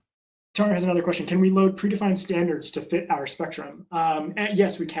 Tara has another question. Can we load predefined standards to fit our spectrum?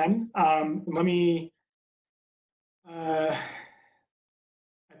 Yes, we can. Let me, I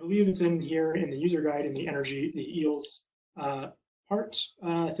believe it's in here in the user guide in the EELS part,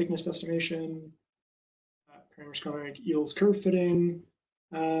 thickness estimation, parameter EELS curve fitting.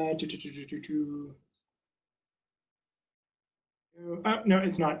 No,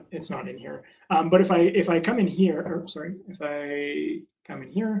 it's not. It's not in here. But if I come in here, if I come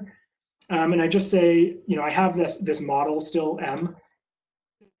in here, and I just say, I have this model still M.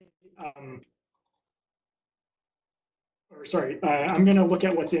 I'm going to look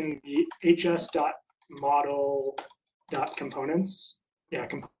at what's in the hs.model.components. Yeah.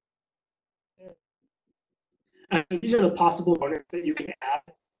 So these are the possible components that you can add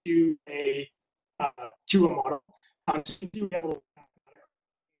to a model. So you have a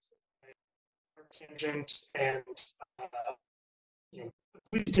tangent and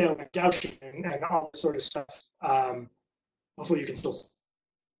detail and Gaussian and all this sort of stuff. Hopefully, you can still see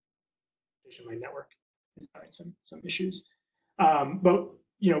my network is having some issues. But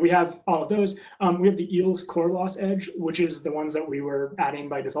we have all of those. We have the EELS core loss edge, which is the ones that we were adding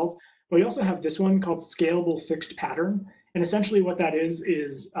by default. But we also have this one called scalable fixed pattern. And essentially what that is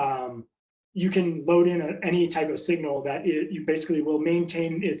you can load in any type of signal that you basically will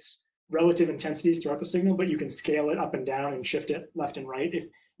maintain its relative intensities throughout the signal, but you can scale it up and down and shift it left and right if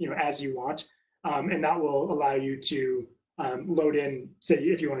as you want. And that will allow you to load in, say,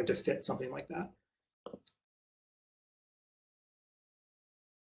 if you wanted to fit something like that.